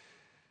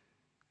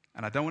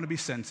 And I don't want to be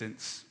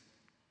sentenced.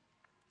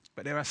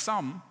 But there are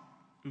some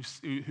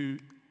who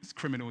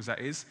criminals that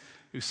is,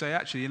 who say,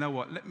 actually, you know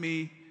what,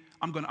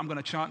 I'm going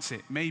to chance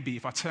it. Maybe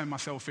if I turn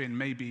myself in,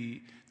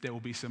 maybe there will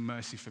be some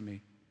mercy for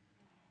me.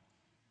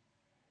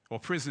 Or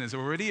prisoners are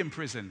already in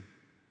prison.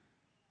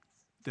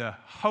 The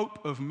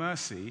hope of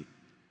mercy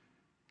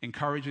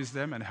encourages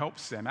them and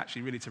helps them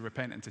actually really to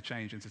repent and to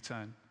change and to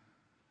turn.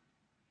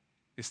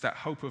 It's that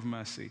hope of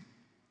mercy.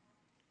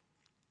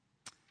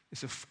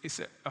 It's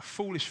a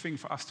foolish thing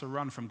for us to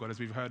run from God, as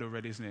we've heard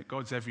already, isn't it?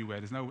 God's everywhere.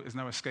 There's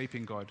no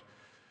escaping God.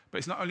 But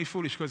it's not only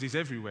foolish because he's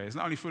everywhere. It's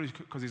not only foolish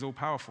because he's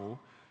all-powerful,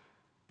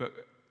 but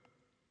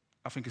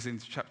I think it's in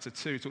chapter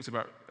 2, it talks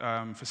about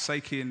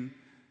forsaking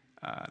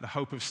the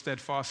hope of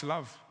steadfast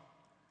love.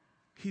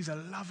 He's a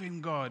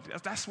loving God.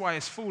 That's why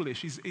it's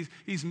foolish.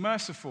 He's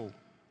merciful.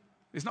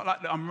 It's not like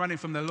I'm running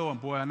from the law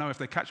and, boy, I know if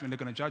they catch me, they're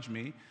going to judge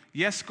me.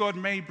 Yes, God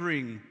may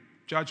bring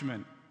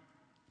judgment,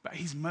 but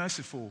he's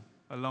merciful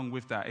along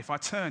with that. If I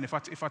turn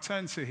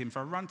to him, if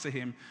I run to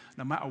him,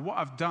 no matter what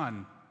I've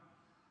done,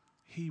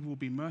 he will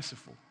be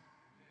merciful.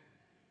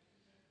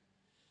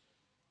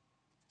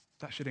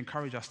 That should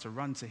encourage us to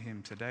run to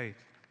him today,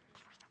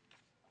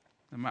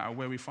 no matter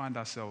where we find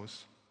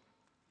ourselves.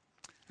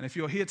 And if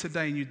you're here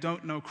today and you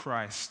don't know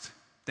Christ,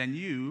 then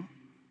you,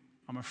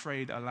 I'm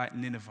afraid, are like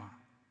Nineveh.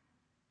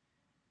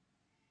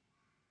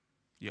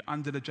 You're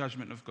under the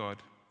judgment of God.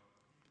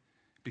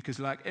 Because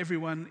like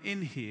everyone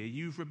in here,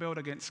 you've rebelled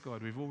against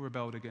God. We've all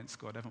rebelled against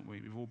God, haven't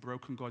we? We've all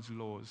broken God's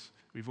laws.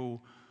 We've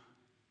all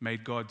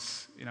made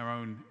gods in our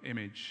own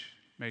image,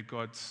 made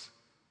gods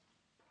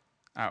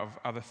out of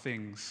other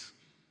things.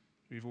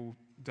 We've all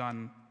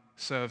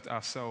served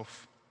ourselves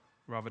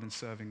rather than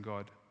serving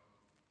God.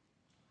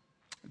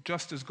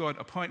 Just as God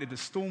appointed a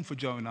storm for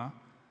Jonah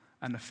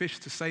and a fish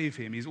to save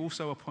him, he's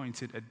also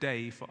appointed a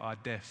day for our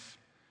death.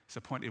 It's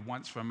appointed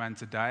once for a man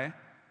to die,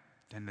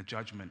 then the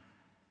judgment.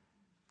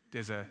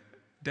 There's a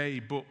day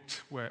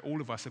booked where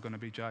all of us are going to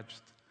be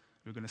judged.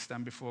 We're going to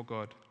stand before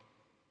God.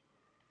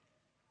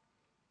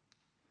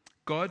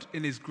 God,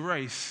 in his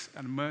grace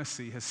and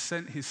mercy, has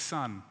sent his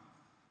Son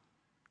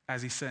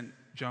as he sent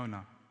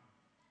Jonah.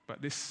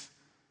 But this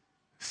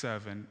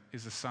servant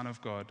is the Son of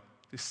God.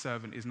 This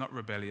servant is not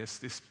rebellious.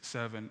 This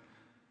servant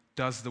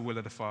does the will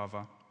of the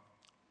Father.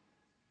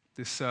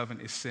 This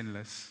servant is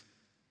sinless.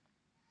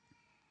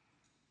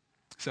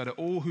 So that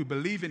all who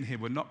believe in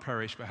him will not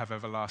perish but have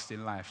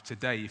everlasting life.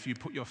 Today, if you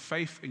put your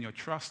faith and your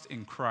trust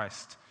in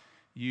Christ,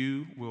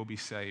 you will be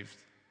saved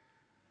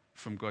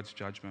from God's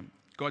judgment.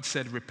 God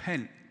said,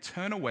 repent,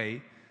 turn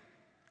away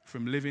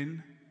from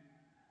living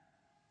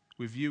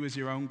with you as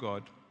your own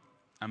God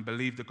and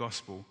believe the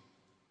gospel.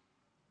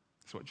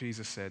 That's what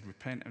Jesus said,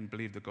 repent and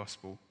believe the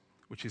gospel,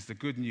 which is the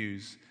good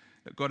news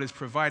that God has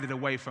provided a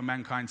way for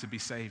mankind to be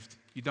saved.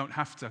 You don't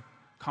have to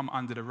come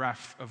under the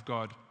wrath of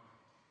God,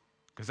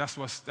 because that's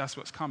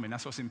what's coming,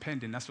 that's what's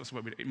impending,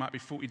 it might be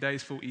 40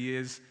 days, 40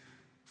 years,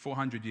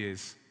 400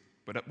 years,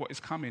 but what is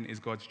coming is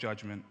God's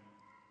judgment.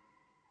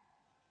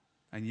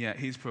 And yet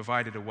he's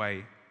provided a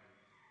way.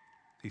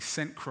 He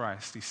sent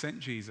Christ, he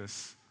sent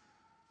Jesus,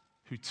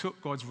 who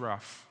took God's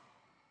wrath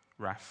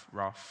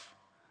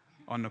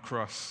on the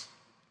cross,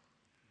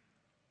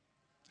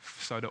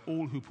 so that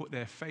all who put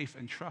their faith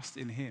and trust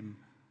in him,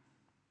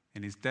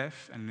 in his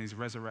death and in his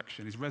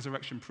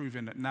resurrection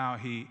proving that now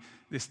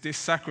this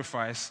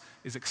sacrifice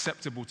is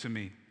acceptable to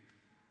me.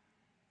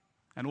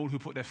 And all who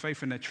put their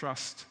faith and their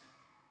trust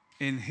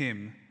in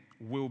him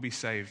will be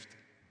saved.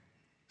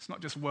 It's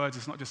not just words,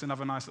 it's not just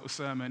another nice little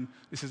sermon.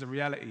 This is a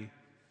reality.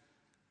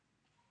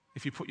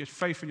 If you put your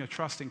faith and your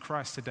trust in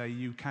Christ today,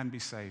 you can be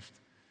saved.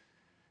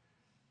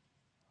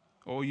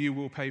 Or you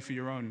will pay for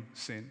your own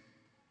sin.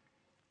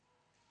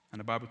 And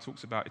the Bible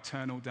talks about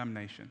eternal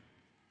damnation.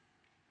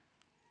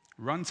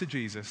 Run to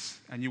Jesus,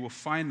 and you will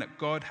find that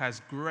God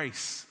has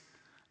grace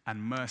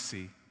and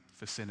mercy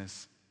for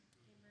sinners.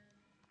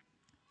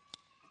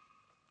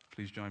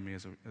 Please join me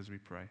as we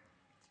pray.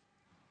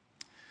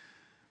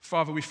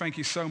 Father, we thank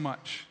you so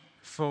much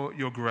for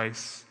your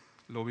grace.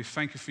 Lord, we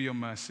thank you for your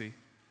mercy.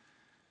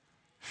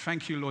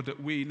 Thank you, Lord,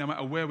 that we, no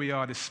matter where we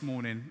are this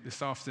morning,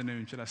 this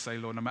afternoon, should I say,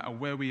 Lord, no matter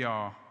where we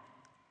are,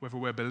 whether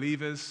we're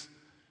believers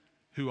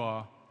who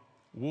are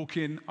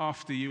walking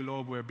after you,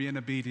 Lord, we're being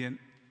obedient,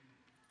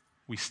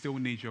 we still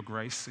need your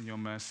grace and your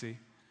mercy.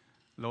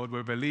 Lord,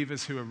 we're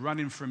believers who are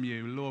running from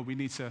you. Lord, we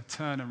need to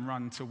turn and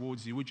run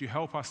towards you. Would you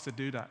help us to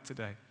do that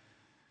today?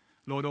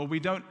 Lord, or we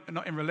are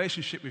not in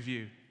relationship with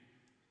you.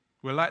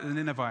 We're like the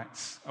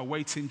Ninevites,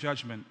 awaiting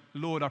judgment.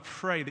 Lord, I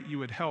pray that you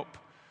would help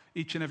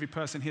each and every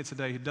person here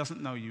today who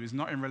doesn't know you, who's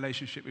not in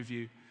relationship with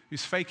you,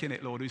 who's faking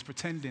it, Lord, who's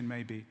pretending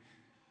maybe.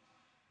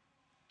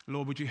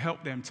 Lord, would you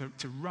help them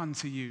to run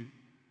to you?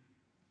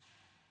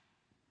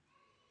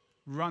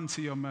 Run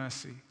to your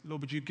mercy.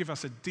 Lord, would you give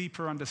us a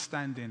deeper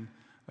understanding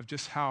of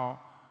just how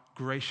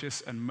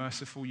gracious and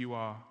merciful you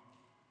are.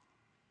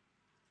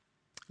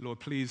 Lord,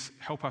 please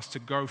help us to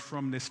go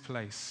from this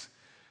place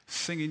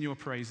singing your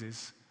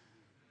praises,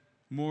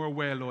 more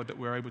aware, Lord, that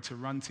we're able to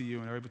run to you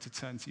and are able to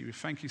turn to you. We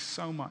thank you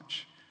so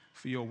much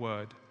for your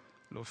word.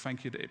 Lord,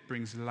 thank you that it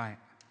brings light.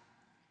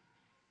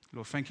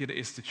 Lord, thank you that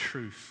it's the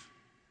truth.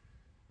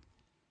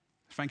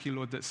 Thank you,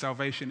 Lord, that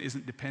salvation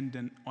isn't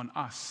dependent on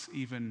us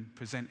even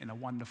presenting a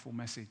wonderful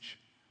message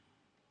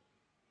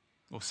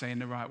or saying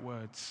the right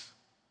words,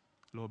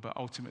 Lord, but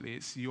ultimately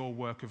it's your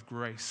work of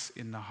grace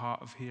in the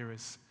heart of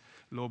hearers.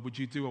 Lord, would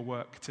you do a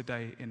work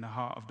today in the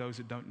heart of those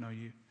that don't know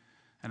you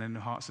and in the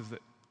hearts of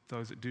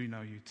those that do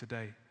know you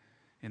today?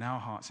 In our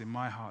hearts, in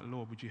my heart,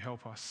 Lord, would you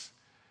help us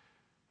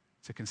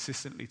to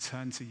consistently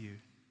turn to you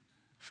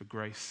for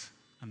grace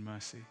and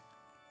mercy?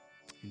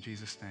 In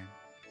Jesus' name,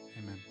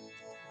 amen.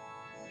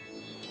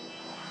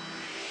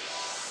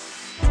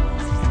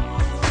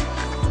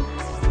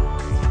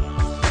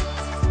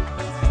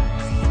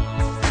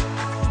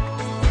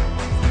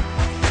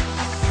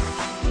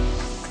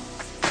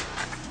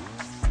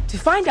 To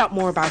find out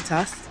more about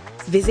us,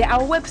 visit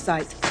our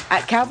website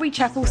at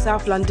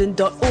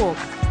calvarychapelsouth.london.org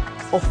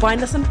or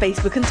find us on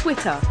Facebook and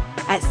Twitter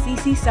at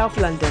CC South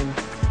London.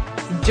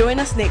 Join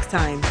us next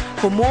time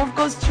for more of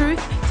God's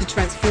truth to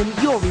transform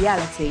your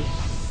reality.